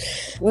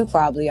 We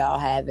probably all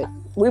have it.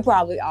 We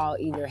probably all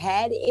either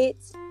had it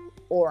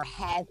or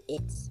have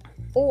it,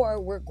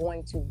 or we're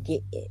going to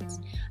get it.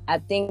 I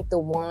think the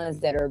ones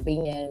that are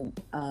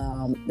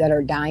that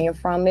are dying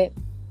from it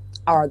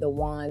are the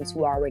ones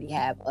who already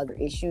have other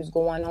issues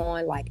going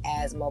on, like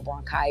asthma,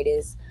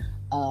 bronchitis.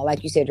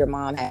 Like you said, your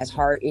mom has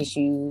heart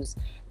issues.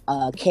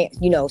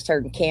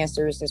 Certain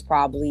cancers is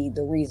probably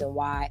the reason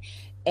why.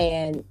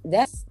 And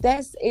that's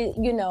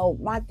it.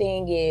 My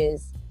thing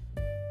is,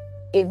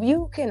 if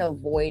you can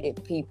avoid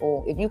it,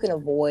 people, if you can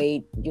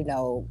avoid,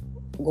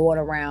 going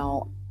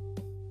around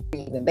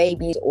even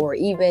babies, or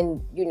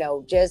even,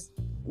 just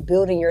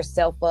building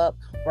yourself up,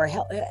 or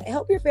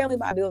help your family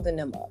by building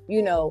them up.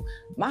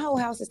 My whole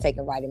house is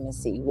taking vitamin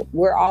C.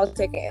 We're all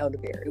taking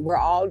elderberry. We're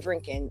all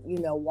drinking,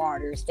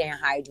 water, staying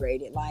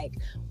hydrated. Like,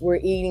 we're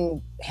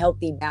eating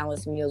healthy,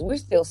 balanced meals. We're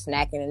still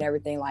snacking and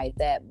everything like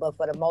that. But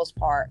for the most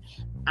part,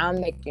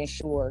 I'm making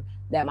sure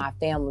that my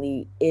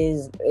family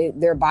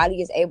their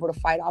body is able to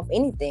fight off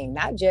anything,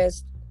 not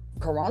just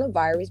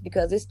coronavirus,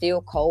 because it's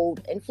still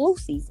cold and flu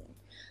season.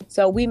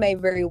 So we may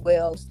very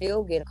well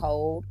still get a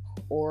cold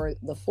or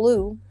the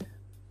flu.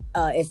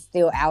 It's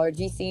still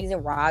allergy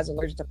season. Rod's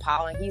allergic to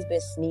pollen. He's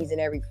been sneezing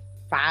every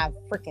 5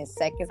 freaking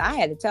seconds. I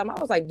had to tell him, I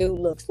was like, dude,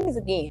 look, sneeze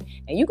again,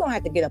 and you're going to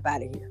have to get up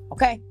out of here,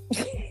 okay?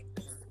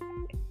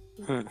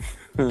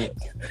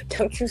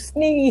 Don't you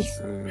sneeze.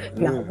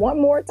 Not one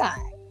more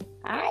time.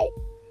 All right?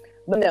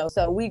 But no,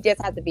 so we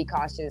just have to be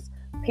cautious,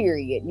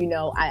 period.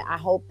 I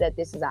hope that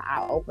this is an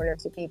eye-opener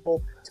to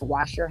people to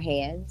wash your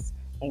hands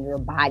and your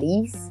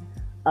bodies.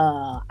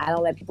 I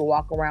don't let people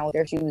walk around with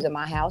their shoes in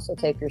my house, so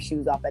take your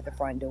shoes off at the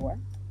front door.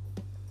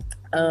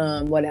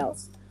 What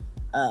else?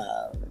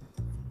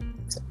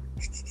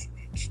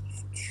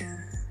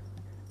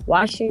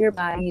 Washing your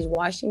bodies,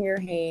 washing your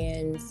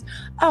hands.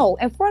 Oh,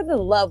 and for the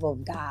love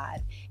of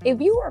God,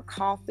 if you are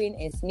coughing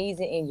and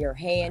sneezing in your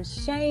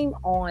hands, shame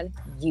on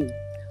you.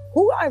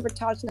 Whoever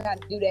taught you how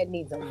to do that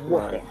needs a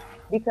whooping.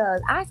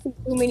 Because I see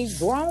too many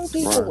grown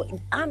people,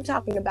 I'm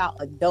talking about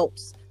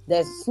adults,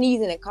 that's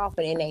sneezing and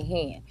coughing in their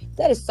hand.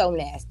 That is so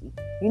nasty.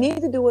 You need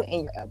to do it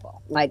in your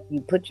elbow. Like,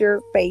 you put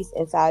your face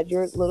inside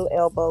your little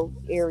elbow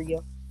area.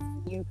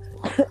 You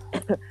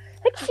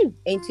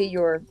into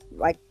your,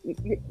 like,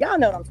 y'all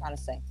know what I'm trying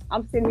to say.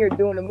 I'm sitting here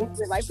doing the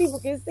movement like people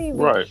can see me.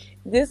 Right.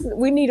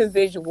 We need a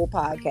visual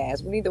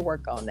podcast. We need to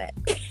work on that.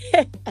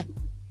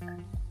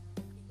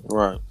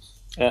 Right.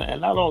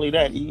 And not only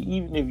that,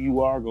 even if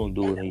you are going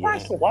to do it in your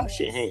hands, wash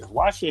your hands.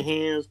 Wash your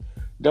hands.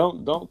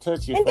 Don't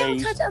touch your and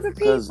face. Don't touch other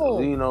Because, people.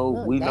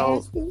 we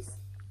Nasties.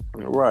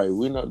 know, right.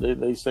 We know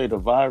they say the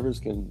virus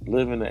can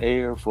live in the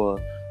air for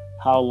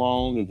how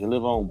long? It can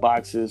live on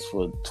boxes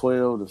for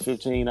 12 to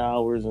 15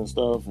 hours and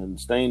stuff, and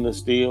stainless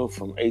steel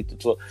from 8 to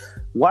 12.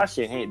 Wash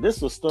your hands.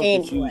 This is stuff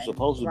that you're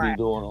supposed to be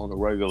doing on a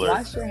regular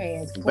Wash your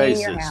hands, basis. clean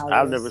your houses.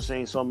 I've never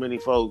seen so many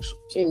folks.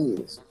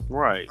 Jeez.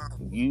 Right.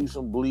 Use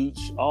some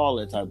bleach, all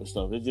that type of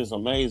stuff. It's just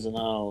amazing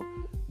how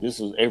this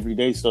is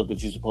everyday stuff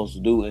that you're supposed to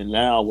do. And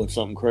now with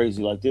something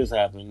crazy like this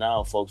happening,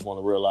 now folks want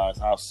to realize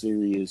how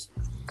serious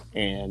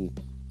and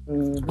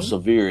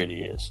severe it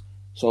is.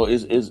 So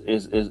it's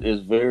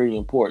very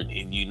important.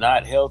 If you're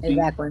not healthy,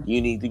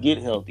 you need to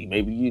get healthy.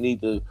 Maybe you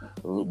need to,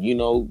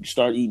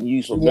 start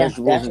eating some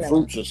vegetables and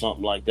fruits or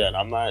something like that.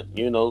 I'm not,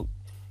 get on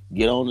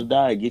the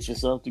diet, get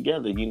yourself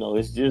together.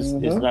 It's just,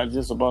 it's not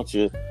just about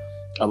your,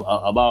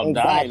 about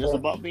diet. It's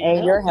about being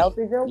healthy. Your health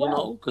is your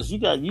wealth. Because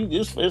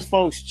it's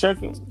folks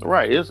checking,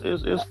 right?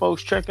 It's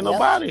folks checking up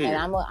out of here. And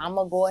I'm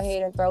gonna go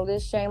ahead and throw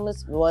this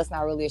shameless. Well, it's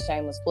not really a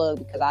shameless plug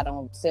because I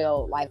don't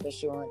sell life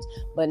insurance.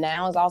 But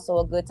now is also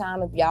a good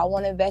time if y'all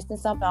want to invest in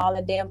something. All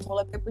that damn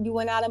toilet paper you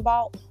went out and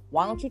bought,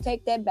 why don't you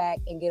take that back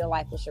and get a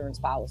life insurance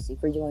policy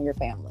for you and your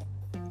family?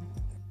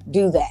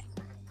 Do that.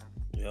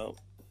 Yep.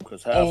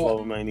 Because half of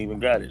them ain't even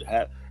got it.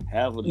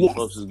 Half of these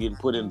folks is getting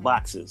put in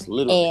boxes,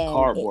 literally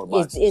cardboard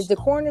boxes. Is the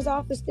coroner's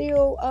office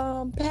still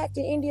packed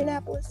in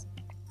Indianapolis?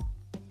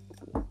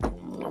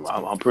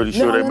 I'm pretty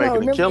sure they're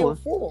making a killing.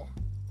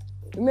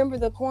 Remember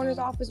the coroner's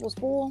office was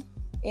full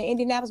in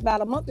Indianapolis about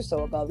a month or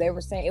so ago. They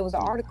were saying, it was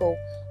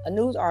a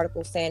news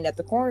article saying that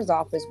the coroner's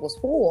office was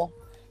full,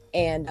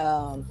 and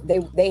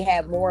they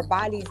have more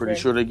bodies. I'm pretty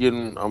sure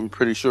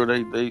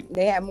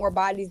they have more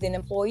bodies than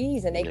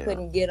employees, and they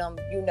couldn't get them,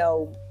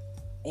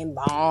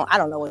 embalmed. I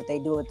don't know what they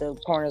do at the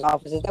coroner's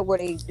office. Is that where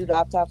they do the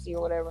autopsy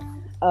or whatever?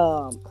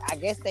 I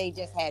guess they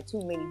just had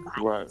too many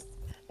bodies. Right.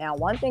 Now,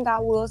 one thing I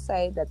will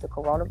say that the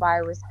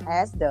coronavirus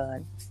has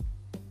done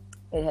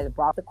It has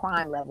brought the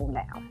crime level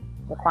down.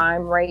 The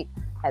crime rate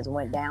has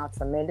went down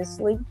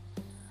tremendously.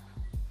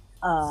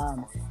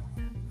 Um,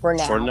 for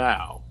For now,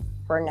 now,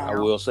 for I now.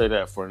 will say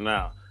that for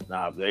now.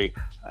 Now,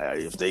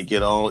 if they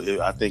get on,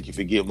 I think if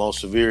it get more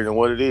severe than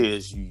what it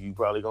is, you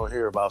probably gonna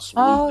hear about some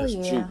Oh looting and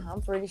some yeah, shooting.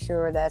 I'm pretty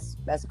sure that's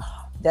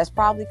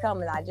probably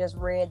coming. I just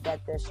read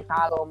that the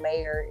Chicago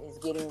mayor is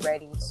getting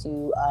ready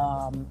to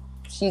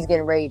she's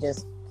getting ready to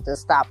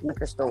stop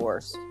liquor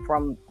stores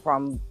from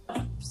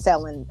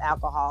selling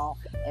alcohol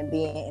and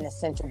being an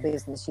essential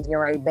business. She's getting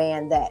ready to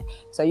ban that.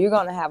 So you're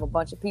gonna have a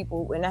bunch of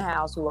people in the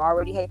house who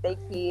already hate their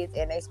kids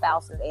and their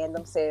spouses and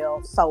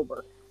themselves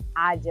sober.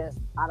 I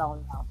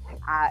don't know.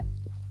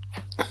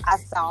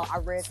 I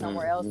read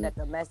somewhere else that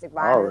domestic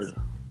violence, Already,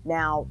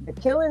 now the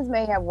killings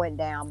may have went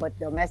down, but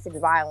domestic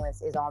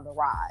violence is on the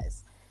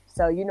rise.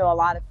 So a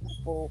lot of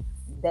people,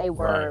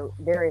 right?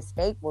 their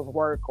escape was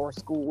work or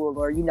school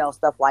or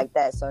stuff like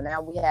that. So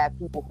now we have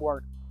people who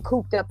are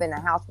cooped up in the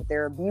house with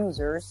their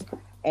abusers,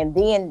 and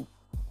then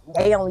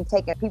they only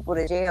taking people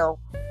to jail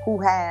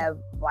who have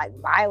like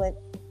violent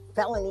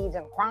felonies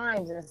and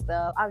crimes and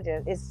stuff.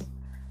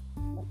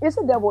 It's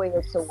a double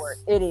edged sword.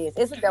 It is.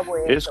 It's a double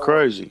edged It's sword.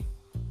 crazy.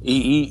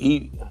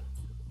 E- e-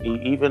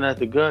 Even at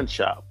the gun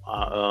shop,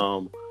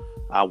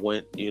 I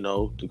went,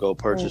 to go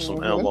purchase some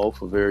Mm-hmm. ammo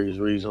for various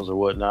reasons or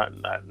whatnot.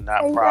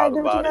 Not And you gotta proud do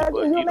what you about it, gotta do.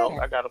 but You're a man.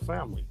 I got a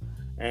family,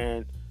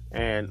 and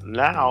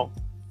now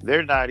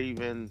they're not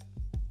even,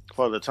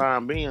 for the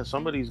time being.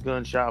 Some of these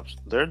gun shops,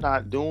 they're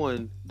not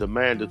doing the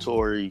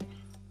mandatory.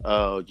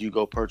 You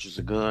go purchase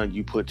a gun,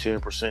 you put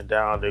 10%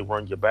 down, they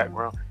run your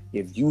background.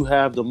 If you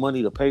have the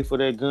money to pay for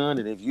that gun,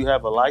 and if you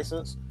have a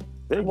license,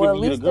 they're Well, at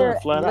giving you the least gun they're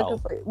flat looking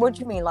out. for what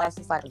you mean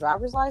license, like a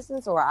driver's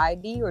license or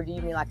ID, or do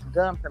you mean like a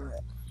gun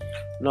permit?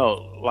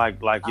 No,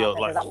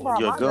 Okay, because I brought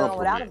your my gun gun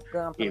without a permit.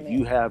 gun If permit.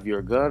 you have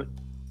your gun,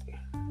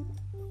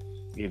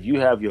 if you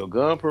have your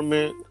gun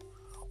permit,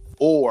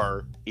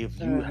 or if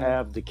you Mm-hmm.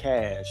 have the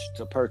cash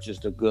to purchase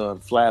the gun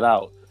flat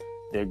out,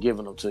 they're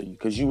giving them to you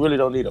because you really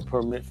don't need a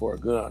permit for a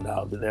gun.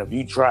 Now, if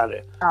you try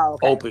to Oh,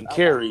 okay, open okay.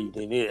 carry,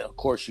 then yeah, of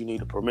course you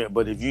need a permit.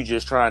 But if you're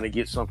just trying to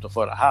get something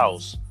for the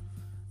house,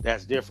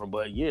 that's different.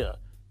 But yeah,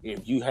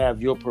 if you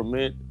have your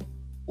permit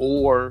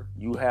or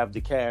you have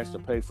the cash to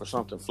pay for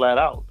something flat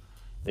out,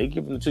 they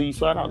giving it to you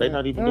flat out. They're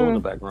not even doing the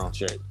Mm-hmm. background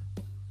check.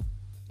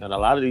 And a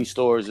lot of these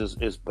stores is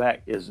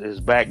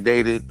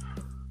backdated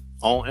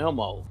on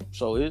ammo.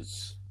 So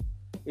it's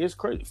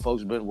crazy.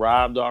 Folks been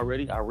robbed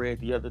already. I read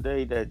the other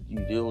day that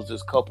there was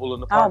this couple in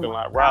the Oh parking my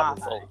lot God,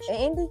 robbing folks,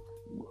 Andy.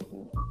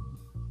 Oh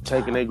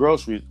taking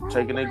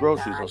their my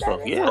groceries God, and that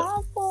stuff. is Yeah,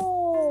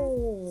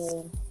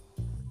 awful.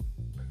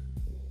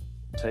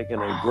 taking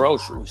their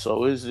groceries.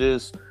 So it's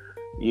just,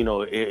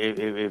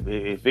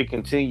 if it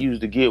continues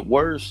to get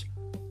worse,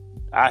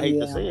 I hate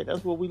to Yeah. say it,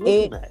 that's what we're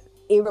It looking at.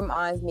 it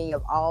reminds me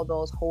of all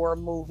those horror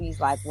movies,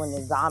 like when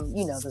the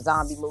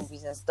zombie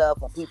movies and stuff,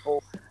 when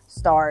people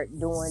start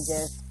doing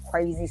just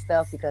crazy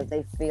stuff because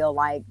they feel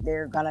like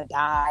they're gonna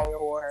die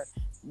or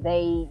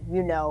they,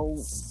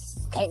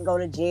 can't go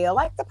to jail,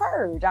 like The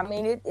Purge. I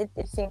mean, it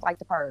seems like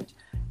The Purge.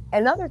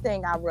 Another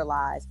thing I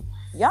realized,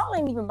 y'all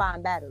ain't even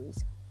buying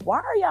batteries. Why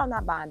are y'all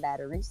not buying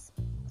batteries?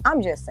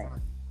 I'm just saying.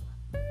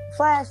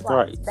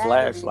 Flashlights, Right,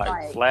 batteries,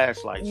 like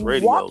flashlights,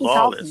 radios, walkie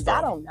all that talkies. I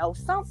stuff. don't know,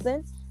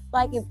 something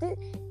like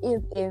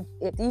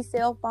if these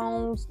cell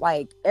phones,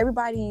 like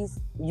everybody's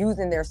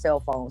using their cell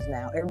phones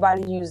now,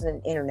 everybody's using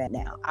internet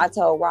now. I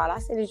told Rod, I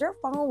said, is your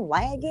phone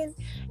lagging?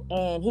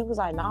 And he was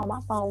like, no,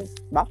 my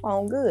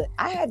phone good.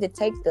 I had to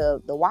take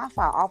the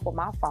Wi-Fi off of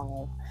my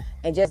phone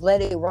and just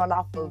let it run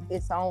off of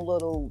its own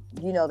little,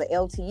 the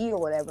LTE or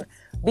whatever,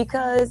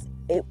 because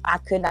I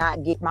could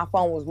not get, my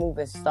phone was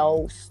moving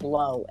so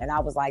slow. And I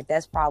was like,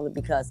 that's probably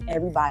because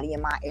everybody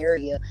in my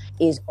area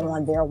is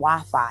on their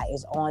Wi-Fi,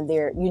 is on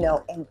their,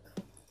 and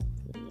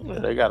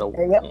They got to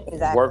yep,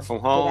 work exactly. from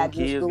They home. got to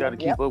do Kids got school. to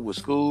keep Yep. up with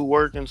school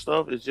work and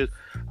stuff. It's just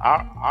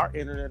our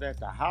internet at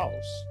the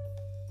house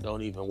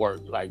don't even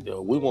work. Like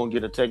we won't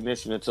get a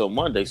technician until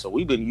Monday, so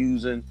we've been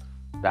using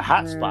the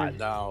hotspot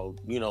now.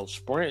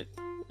 Sprint.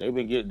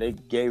 They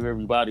gave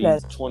everybody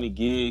That's 20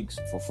 gigs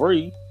for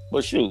free.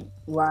 But shoot,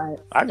 right.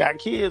 I got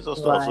kids or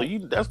stuff, so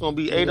Right. that's gonna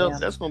be ate up. Yeah.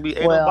 That's gonna be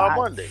ate up Well, by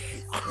Monday.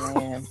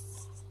 man,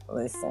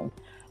 listen,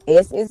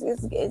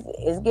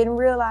 it's getting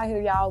real out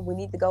here, y'all. We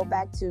need to go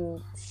back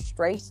to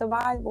straight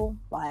survival.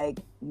 Like,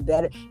 you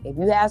better, if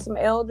you have some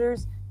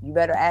elders, you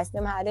better ask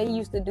them how they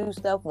used to do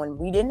stuff when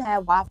we didn't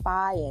have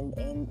Wi-Fi and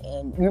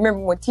you remember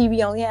when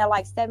TV only had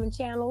like 7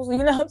 channels.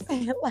 You know what I'm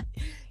saying? Like,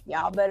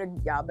 y'all better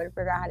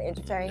figure out how to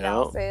entertain Yeah.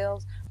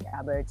 yourselves.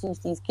 Y'all better teach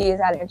these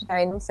kids how to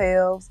entertain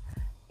themselves.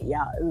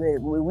 Y'all,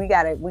 we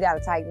gotta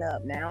tighten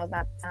up. Now is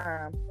not the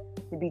time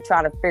to be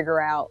trying to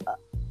figure out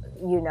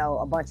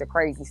a bunch of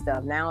crazy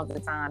stuff. Now is the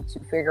time to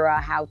figure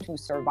out how to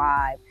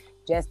survive,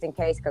 just in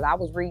case, because I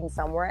was reading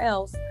somewhere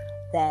else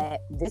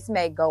that this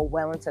may go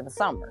well into the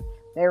summer.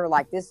 They were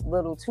like, this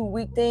little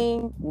 2-week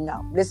thing,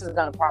 no, this is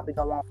gonna probably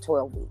go on for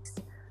 12 weeks.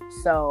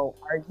 So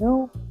are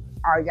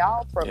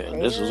y'all Yeah,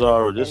 prepared this is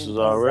already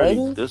and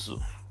ready this is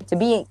to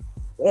be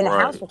in the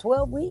house Right. for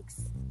 12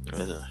 weeks.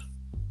 Yeah.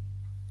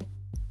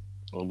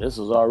 Well, this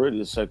is already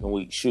the second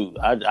week. Shoot,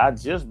 I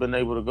just been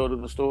able to go to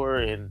the store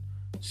and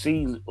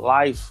see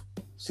life,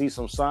 see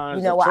some You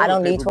signs know of what? I toilet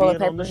don't need paper toilet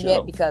being on the paper yet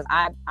shelf. because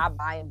I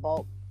buy in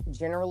bulk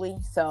generally.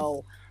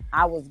 So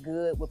I was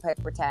good with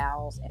paper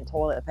towels and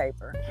toilet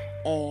paper,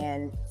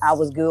 and I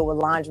was good with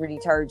laundry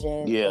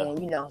detergent Yeah,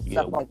 and yeah,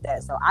 stuff like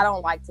that. So I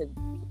don't like to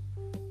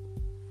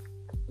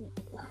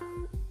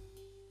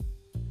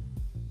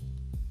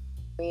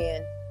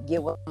in,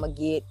 get what I'm gonna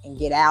get, and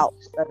get out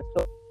of the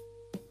store.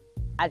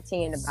 I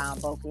tend to buy in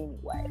bulk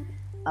anyway.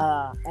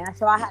 And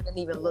so I haven't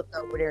even looked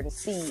over there to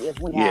see if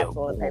we yeah. have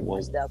toilet paper and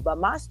Well, stuff. But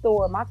my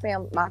store, my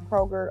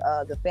Kroger,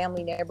 the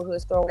family neighborhood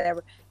store,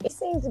 whatever, it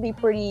seems to be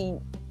pretty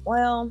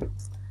well.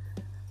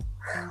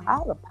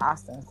 All the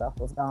pasta and stuff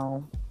was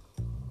gone.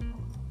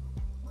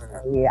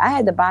 Yeah, I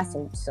had to buy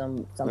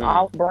some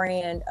off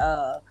brand.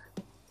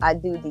 I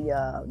do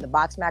the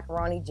box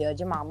macaroni, Judge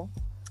and Mama.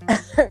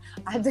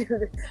 I do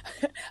the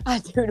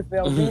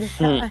Velveeta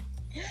kind.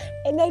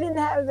 And they didn't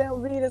have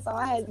Velveeta, so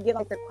I had to get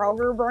like the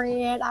Kroger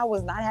brand. I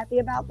was not happy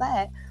about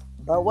that,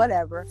 but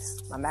whatever.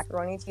 My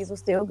macaroni and cheese was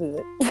still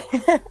good.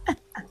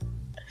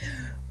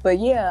 But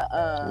yeah,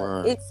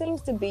 right. it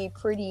seems to be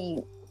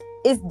pretty.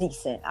 It's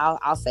decent.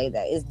 I'll say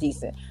that it's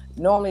decent.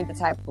 Normally,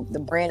 the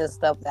brand of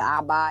stuff that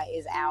I buy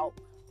is out,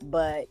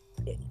 but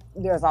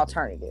there's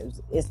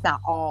alternatives. It's not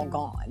all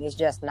gone. It's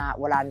just not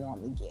what I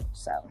normally get.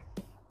 So.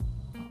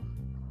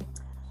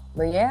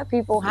 But yeah,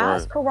 people,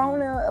 how's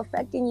Corona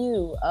affecting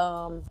you?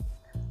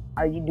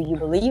 Do you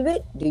believe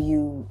it? Do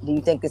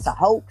you think it's a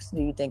hoax?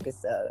 Do you think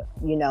it's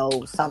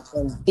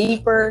something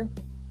deeper?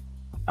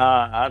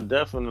 I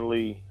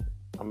definitely.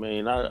 I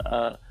mean,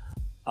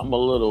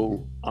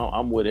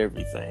 I'm with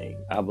everything.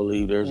 I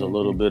believe there's a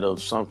little bit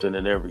of something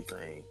in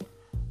everything.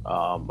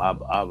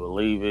 I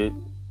believe it.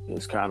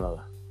 It's kind of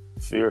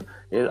fear.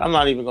 I'm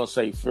not even gonna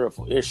say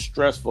fearful. It's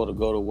stressful to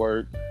go to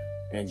work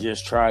and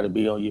just try to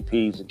be on your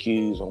P's and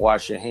Q's and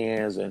wash your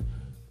hands, and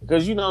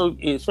because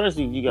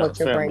especially if you got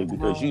a family,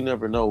 because you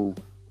never know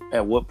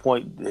at what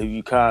point have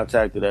you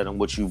contacted that and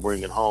what you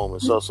bring it home,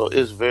 and so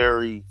it's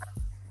very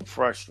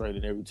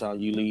frustrating every time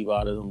you leave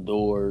out of them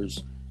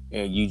doors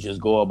and you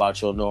just go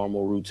about your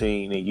normal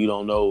routine and you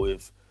don't know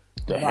if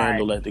the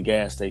handle at the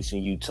gas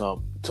station you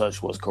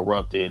touched was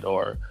corrupted,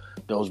 or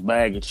those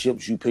bag of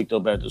chips you picked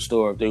up at the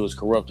store if they was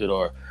corrupted,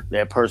 or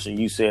that person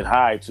you said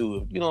hi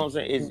to. You know what I'm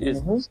saying?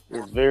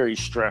 It's very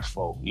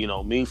stressful.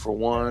 Me for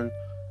one,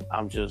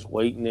 I'm just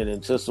waiting and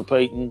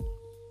anticipating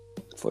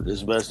for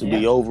this mess to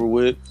be over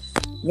with.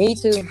 Me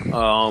too.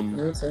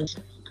 Me too.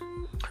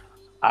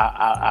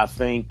 I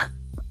think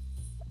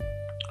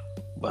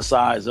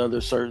besides other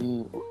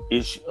certain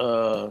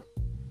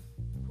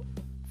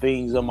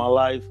things in my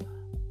life,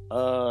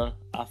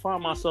 I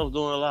find myself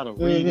doing a lot of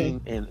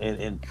reading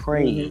and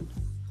praying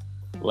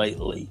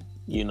lately,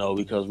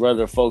 because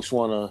whether folks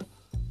want to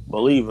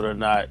believe it or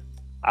not,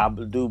 I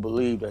do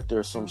believe that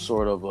there's some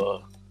sort of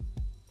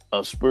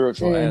a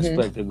spiritual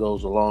aspect that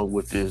goes along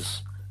with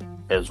this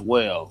as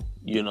well,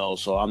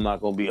 so I'm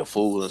not going to be a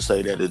fool and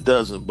say that it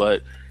doesn't,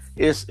 but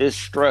it's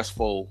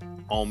stressful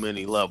on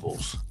many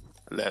levels.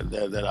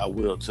 That I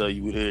will tell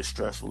you, it is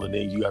stressful, and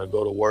then you got to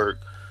go to work.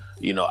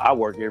 I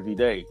work every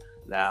day.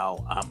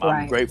 Now,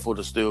 I'm grateful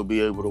to still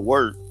be able to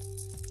work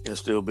and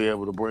still be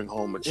able to bring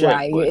home a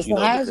check. But,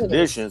 the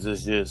conditions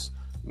is just,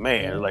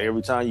 man, like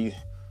every time you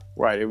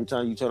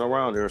turn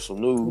around, there's a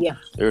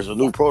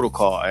new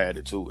protocol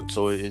added to it.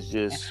 So it's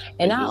just,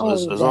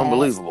 it's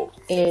unbelievable.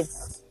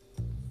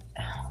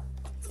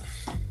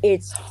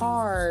 It's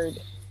hard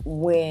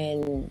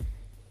when,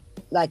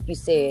 like you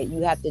said,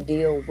 you have to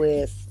deal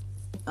with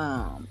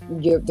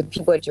the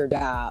people at your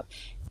job.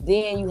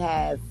 Then you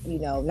have,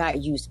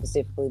 not you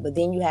specifically, but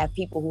then you have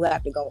people who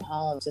have to go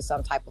home to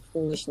some type of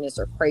foolishness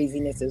or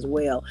craziness as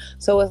well.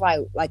 So it's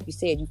like you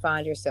said, you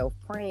find yourself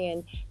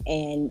praying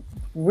and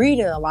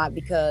reading a lot,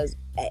 because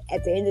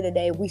at the end of the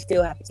day, we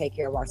still have to take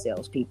care of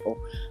ourselves, people.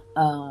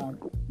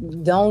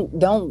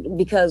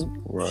 Because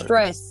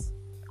stress,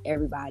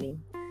 everybody,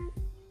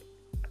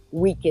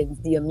 weakens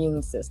the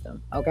immune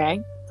system. Okay.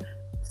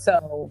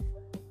 So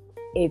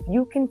if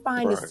you can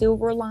find a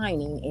silver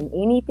lining in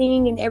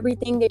anything and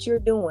everything that you're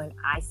doing,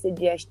 I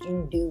suggest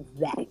you do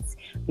that.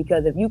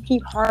 Because if you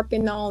keep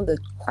harping on the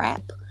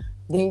crap,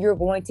 then you're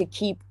going to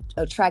keep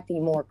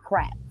attracting more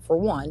crap, for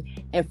one.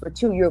 And for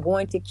two, you're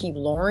going to keep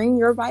lowering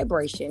your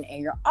vibration,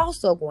 and you're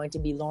also going to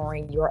be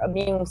lowering your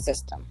immune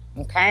system.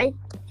 Okay?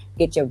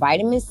 Get your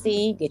vitamin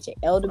C, get your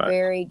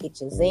elderberry,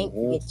 get your zinc,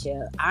 get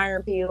your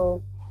iron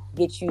pill,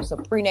 get you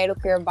some prenatal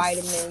care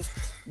vitamins,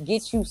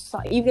 get you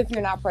some, even if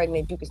you're not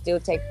pregnant, you can still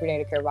take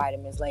prenatal care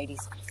vitamins,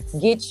 ladies.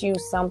 Get you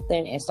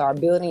something and start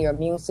building your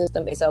immune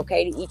system. It's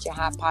okay to eat your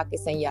Hot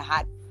Pockets and your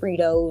hot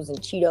Fritos and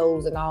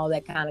Cheetos and all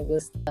that kind of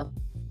good stuff.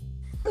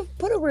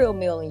 Put a real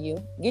meal in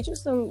you. Get you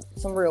some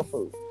real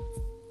food.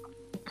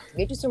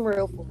 Get you some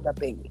real food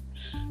up in you.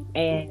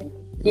 And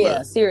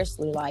Yeah,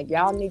 seriously, like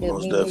y'all need to.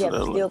 Most We have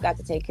definitely. still got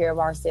to take care of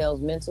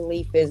ourselves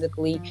mentally,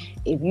 physically.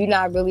 If you're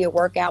not really a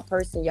workout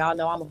person, y'all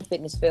know I'm a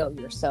fitness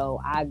failure.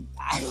 So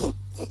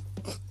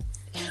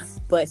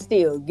but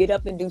still, get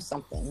up and do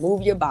something.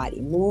 Move your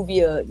body. Move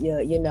your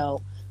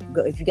go,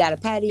 if you got a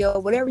patio,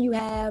 whatever you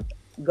have,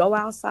 go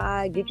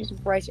outside, get you some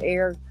fresh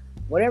air,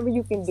 whatever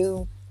you can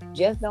do.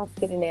 Just don't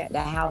sit in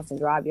the house and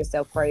drive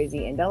yourself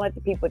crazy, and don't let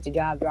the people at your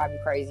job drive you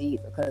crazy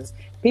either, because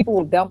people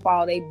will dump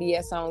all their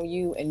BS on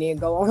you and then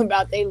go on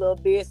about their little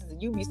business,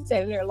 and you be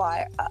sitting there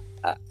like,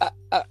 I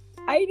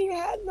ain't even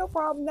had no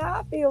problem.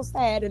 Now I feel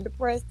sad and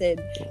depressed and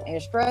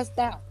stressed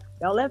out.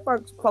 Don't let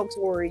folks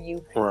worry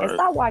you, Right. and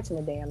stop watching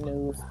the damn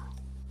news.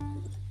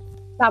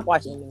 Stop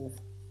watching the news.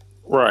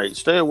 Right.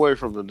 Stay away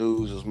from the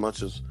news as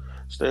much as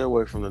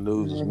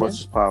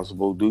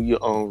possible. Do your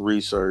own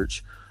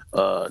research.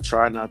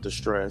 Try not to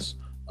stress.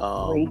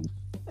 Read.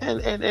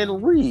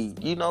 And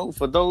read. You know,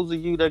 for those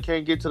of you that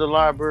can't get to the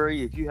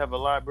library, if you have a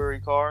library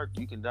card,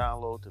 you can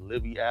download the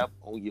Libby app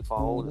on your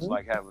phone. It's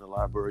like having a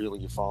library on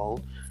your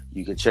phone.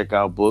 You can check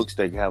out books.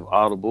 They have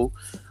Audible.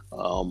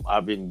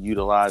 I've been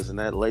utilizing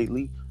that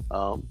lately.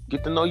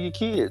 Get to know your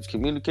kids,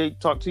 communicate,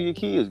 talk to your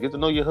kids, get to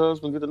know your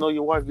husband, get to know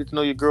your wife, get to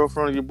know your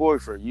girlfriend or your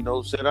boyfriend. You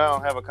know, sit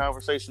down, have a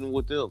conversation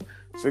with them,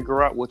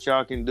 figure out what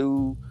y'all can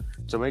do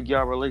to make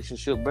y'all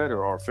relationship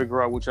better, or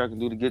figure out what y'all can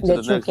do to get to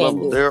the next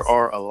level. There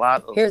are a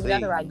lot of Here's things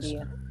another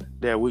idea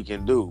that we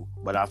can do,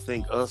 but I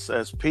think us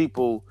as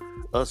people,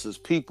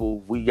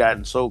 we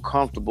gotten so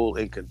comfortable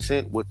and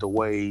content with the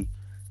way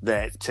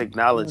that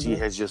technology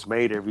has just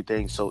made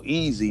everything so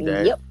easy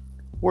that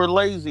we're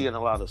lazy in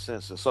a lot of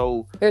senses.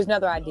 So here's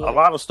another idea. A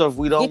lot of stuff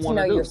we don't want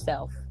to do. Get to know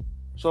yourself.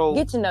 So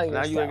get to know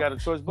yourself. Now you ain't got a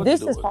choice but this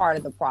to do is part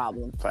of the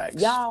problem.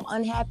 Facts. Y'all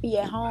unhappy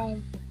at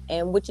home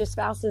and with your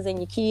spouses and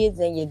your kids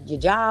and your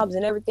jobs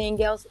and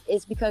everything else.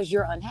 It's because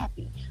you're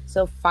unhappy.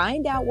 So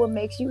find out what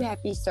makes you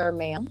happy, sir,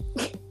 ma'am.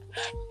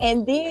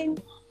 And then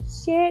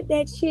shed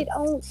that shit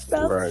on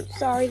stuff. Right.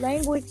 Sorry,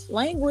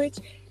 language.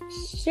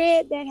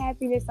 Shed that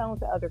happiness on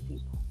to other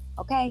people.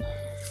 Okay?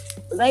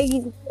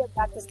 Ladies, you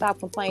got to stop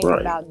complaining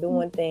about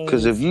doing things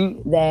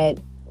that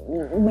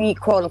we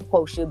quote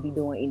unquote should be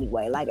doing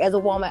anyway. Like, as a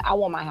woman, I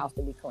want my house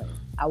to be clean.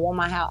 I want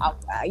my house,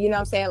 you know what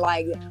I'm saying?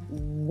 Like,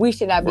 we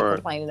should not be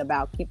complaining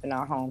about keeping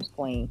our homes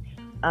clean.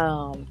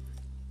 I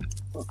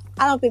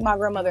don't think my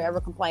grandmother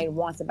ever complained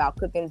once about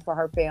cooking for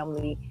her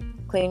family,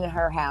 cleaning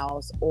her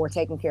house, or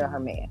taking care of her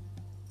man.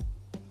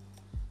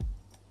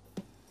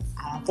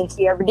 I don't think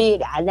she ever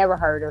did. I never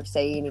heard her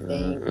say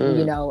anything. Mm-hmm.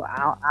 You know,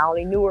 I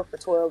only knew her for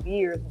 12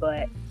 years,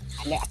 but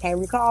I can't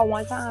recall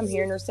one time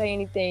hearing her say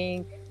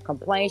anything,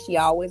 complain. She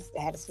always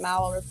had a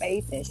smile on her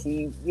face, and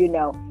she, you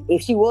know,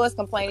 if she was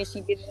complaining,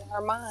 she did it in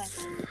her mind.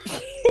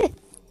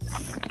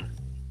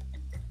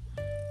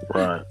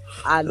 Right.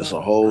 It's a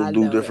whole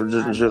new different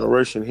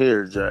generation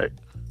here, Jack,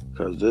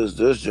 because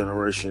this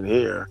generation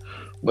here.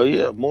 But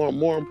yeah,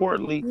 more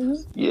importantly,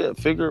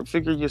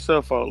 figure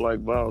yourself out,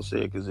 like Val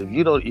said. Because if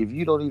you don't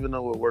even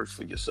know what works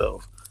for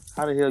yourself,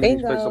 how the hell do you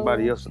expect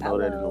somebody else to know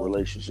that in a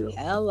relationship?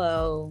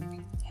 Hello.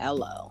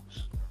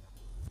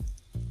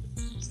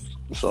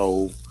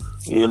 So,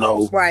 you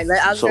know, right.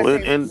 So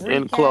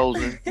in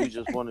closing, we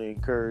just want to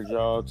encourage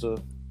y'all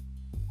to.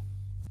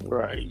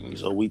 Right.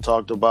 So we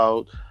talked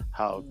about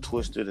how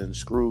twisted and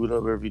screwed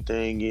up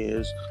everything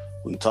is.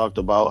 We talked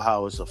about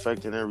how it's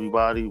affecting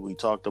everybody. We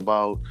talked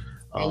about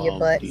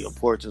the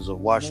importance of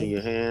washing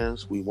your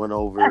hands. We went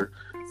over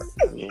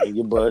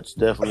your butts.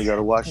 Definitely got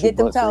to wash your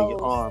butts and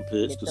your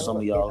armpits, because some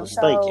of y'all are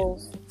stinking.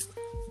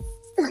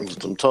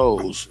 Get them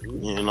toes.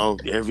 You know,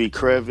 every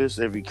crevice,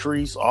 every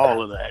crease,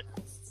 all of that.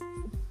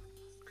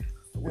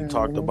 We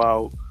talked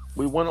about.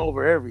 We went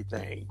over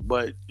everything,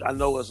 but I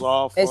know it's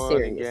all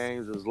fun and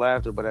games, it's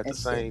laughter, but at the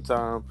same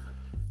time,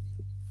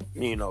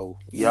 you know,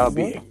 y'all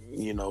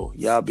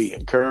be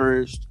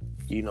encouraged.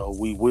 You know,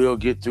 we will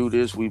get through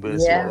this. We've been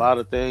through a lot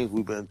of things.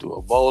 We've been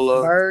through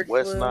Ebola,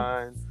 West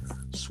Nile,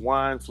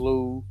 swine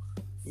flu,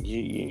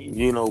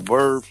 you know,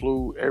 bird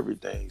flu,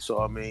 everything.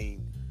 So, I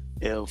mean,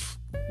 if,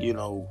 you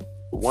know,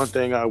 one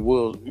thing I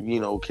will,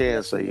 you know,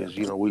 can say is,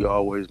 you know, we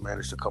always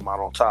manage to come out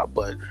on top.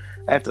 But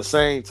at the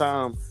same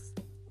time,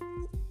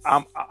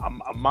 I'm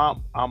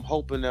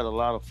hoping that a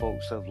lot of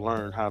folks have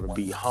learned how to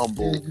be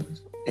humble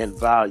and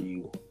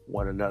value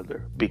one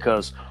another,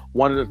 because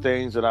one of the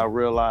things that I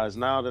realize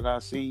now that I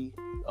see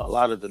a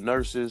lot of the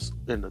nurses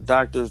and the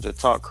doctors that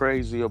talk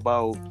crazy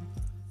about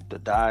the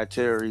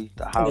dietary,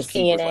 the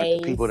housekeepers,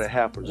 like the people that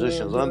have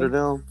positions under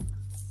them.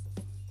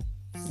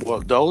 Well,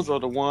 those are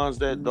the ones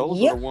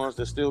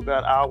that still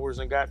got hours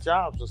and got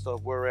jobs and stuff,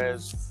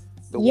 whereas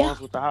the ones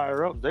with the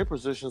higher ups, their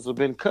positions have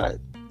been cut.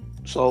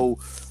 So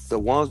the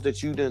ones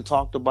that you didn't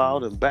talked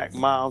about and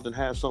back-mouthed and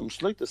have something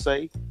slick to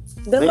say,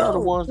 they are the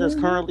ones that's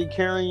currently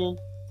carrying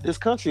this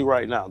country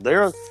right now.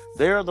 They're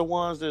the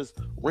ones that's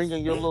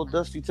ringing your little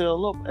dusty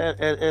tail up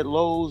at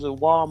Lowe's and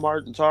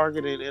Walmart and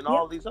Target and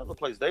all these other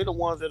places. They're the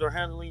ones that are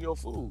handling your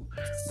food.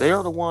 They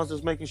are the ones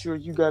that's making sure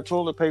you got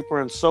toilet paper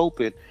and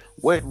soap and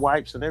wet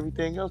wipes and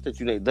everything else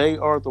that you need. They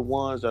are the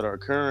ones that are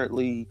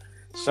currently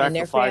and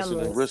their sacrificing and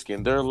families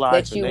risking their life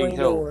that and you their and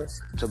health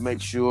yours. to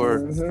make sure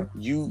Mm-hmm.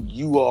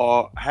 you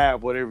all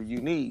have whatever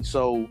you need.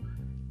 So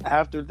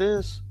after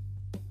this,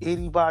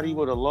 anybody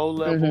with a low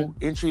level,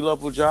 Mm-hmm. entry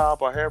level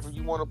job, or however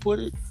you want to put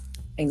it,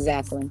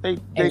 Exactly. they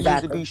need to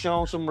Exactly. be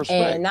shown some And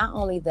respect. not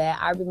only that,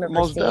 I remember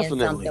Most seeing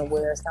definitely. something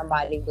where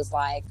somebody was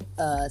like,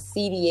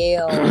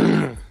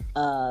 CDL,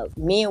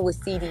 men with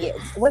CDL.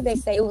 What they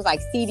say, it was like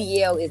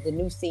CDL is the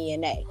new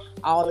CNA.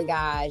 All the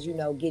guys,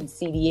 getting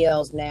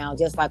CDLs now,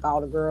 just like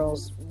all the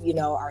girls,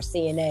 are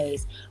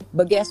CNAs.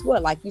 But guess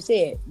what? Like you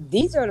said,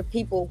 these are the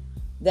people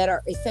that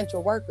are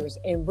essential workers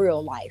in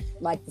real life.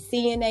 Like the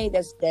CNA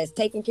that's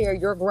taking care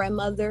of your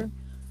grandmother,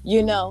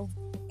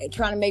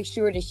 trying to make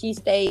sure that she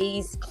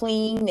stays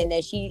clean and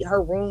that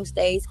her room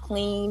stays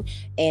clean,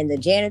 and the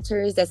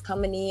janitors that's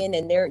coming in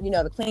and they're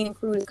the cleaning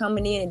crew is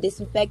coming in and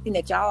disinfecting,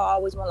 that y'all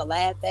always want to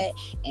laugh at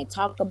and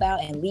talk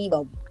about and leave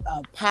a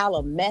pile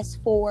of mess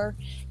for.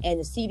 And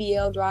the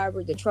CDL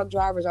drivers, the truck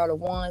drivers, are the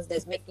ones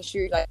that's making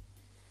sure, like,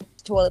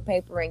 toilet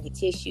paper and your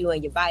tissue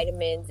and your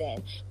vitamins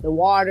and the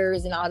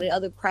waters and all the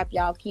other crap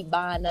y'all keep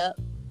buying up.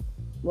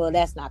 Well,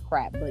 that's not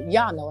crap, but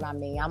y'all know what I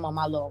mean. I'm on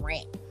my little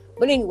rant.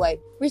 But anyway,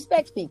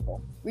 respect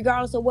people,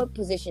 regardless of what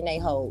position they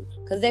hold.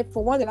 Because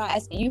for one, they're not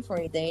asking you for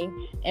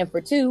anything. And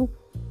for two,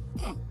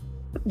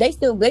 they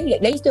still working.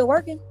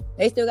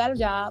 They still got a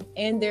job.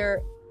 And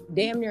they're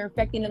damn near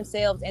infecting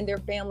themselves and their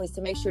families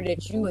to make sure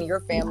that you and your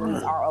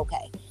families are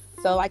okay.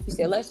 So like you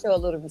said, let's show a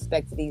little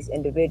respect to these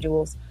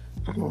individuals.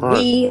 Right.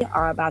 We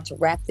are about to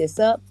wrap this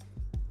up.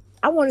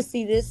 I want to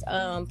see this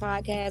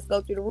podcast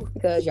go through the roof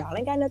because y'all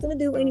ain't got nothing to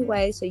do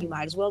anyway. So you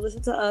might as well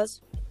listen to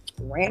us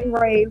rant and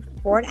rave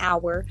for an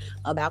hour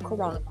about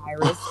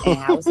coronavirus and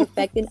how it's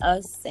affecting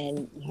us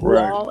and you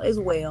all as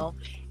well,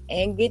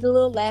 and get a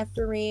little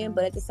laughter in,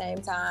 but at the same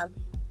time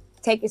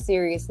take it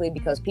seriously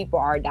because people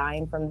are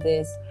dying from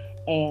this,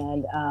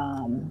 and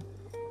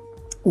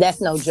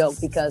that's no joke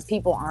because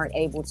people aren't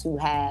able to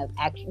have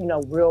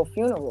real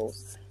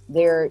funerals.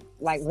 They're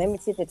like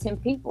limited to 10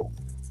 people.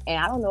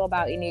 And I don't know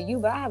about any of you,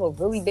 but I have a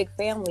really big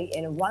family,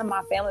 and if one of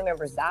my family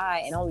members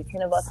died and only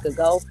 10 of us could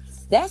go,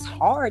 that's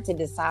hard to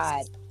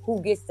decide who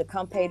gets to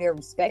come pay their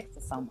respects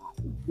to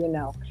somebody,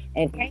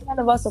 And can't none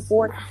of us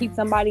afford to keep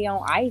somebody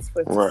on ice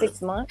for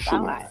 6 months?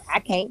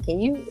 I can't. Can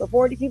you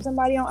afford to keep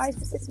somebody on ice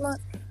for 6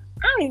 months?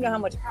 I don't even know how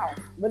much it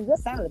costs, but it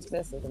does sound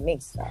expensive to me.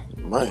 So.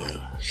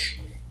 Man.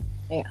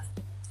 Yeah.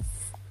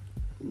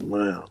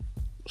 Man.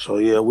 So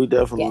yeah, we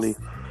definitely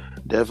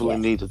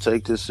need to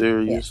take this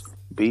serious. Yes.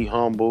 Be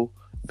humble.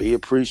 Be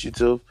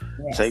appreciative.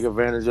 Yes. Take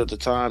advantage of the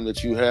time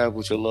that you have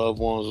with your loved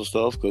ones and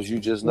stuff, because you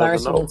just learn never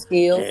some know. New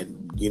skills.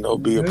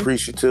 And be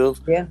appreciative.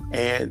 Yeah.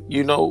 And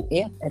it's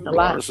a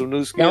lot. learn some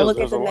new skills. Don't look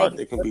There's at the a lot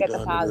that can be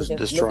done in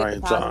this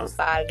trying time.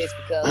 Side of this,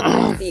 because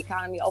once the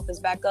economy opens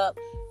back up,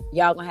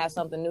 y'all gonna have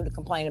something new to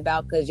complain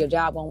about because your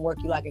job won't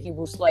work you like a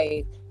Hebrew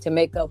slave to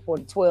make up for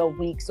the 12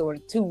 weeks or the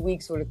 2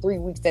 weeks or the 3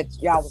 weeks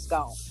that y'all was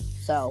gone.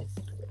 So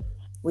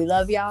we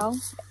love y'all.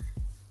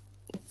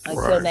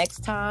 Until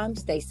next time,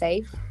 stay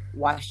safe.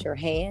 Wash your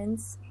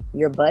hands,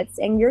 your butts,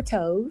 and your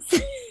toes.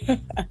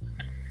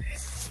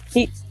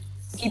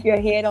 Keep your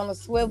head on a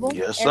swivel.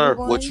 Yes, sir.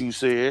 Everyone. What you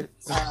said.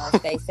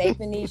 Stay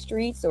safe in these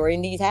streets or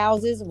in these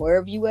houses,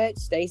 wherever you at.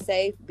 Stay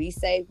safe,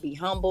 be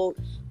humbled,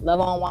 love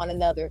on one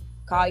another.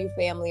 Call your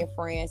family and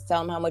friends.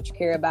 Tell them how much you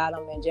care about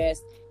them, and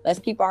just let's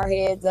keep our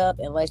heads up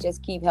and let's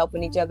just keep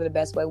helping each other the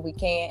best way we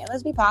can, and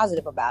let's be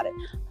positive about it.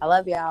 I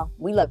love y'all.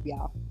 We love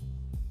y'all.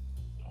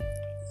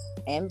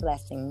 And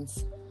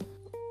blessings.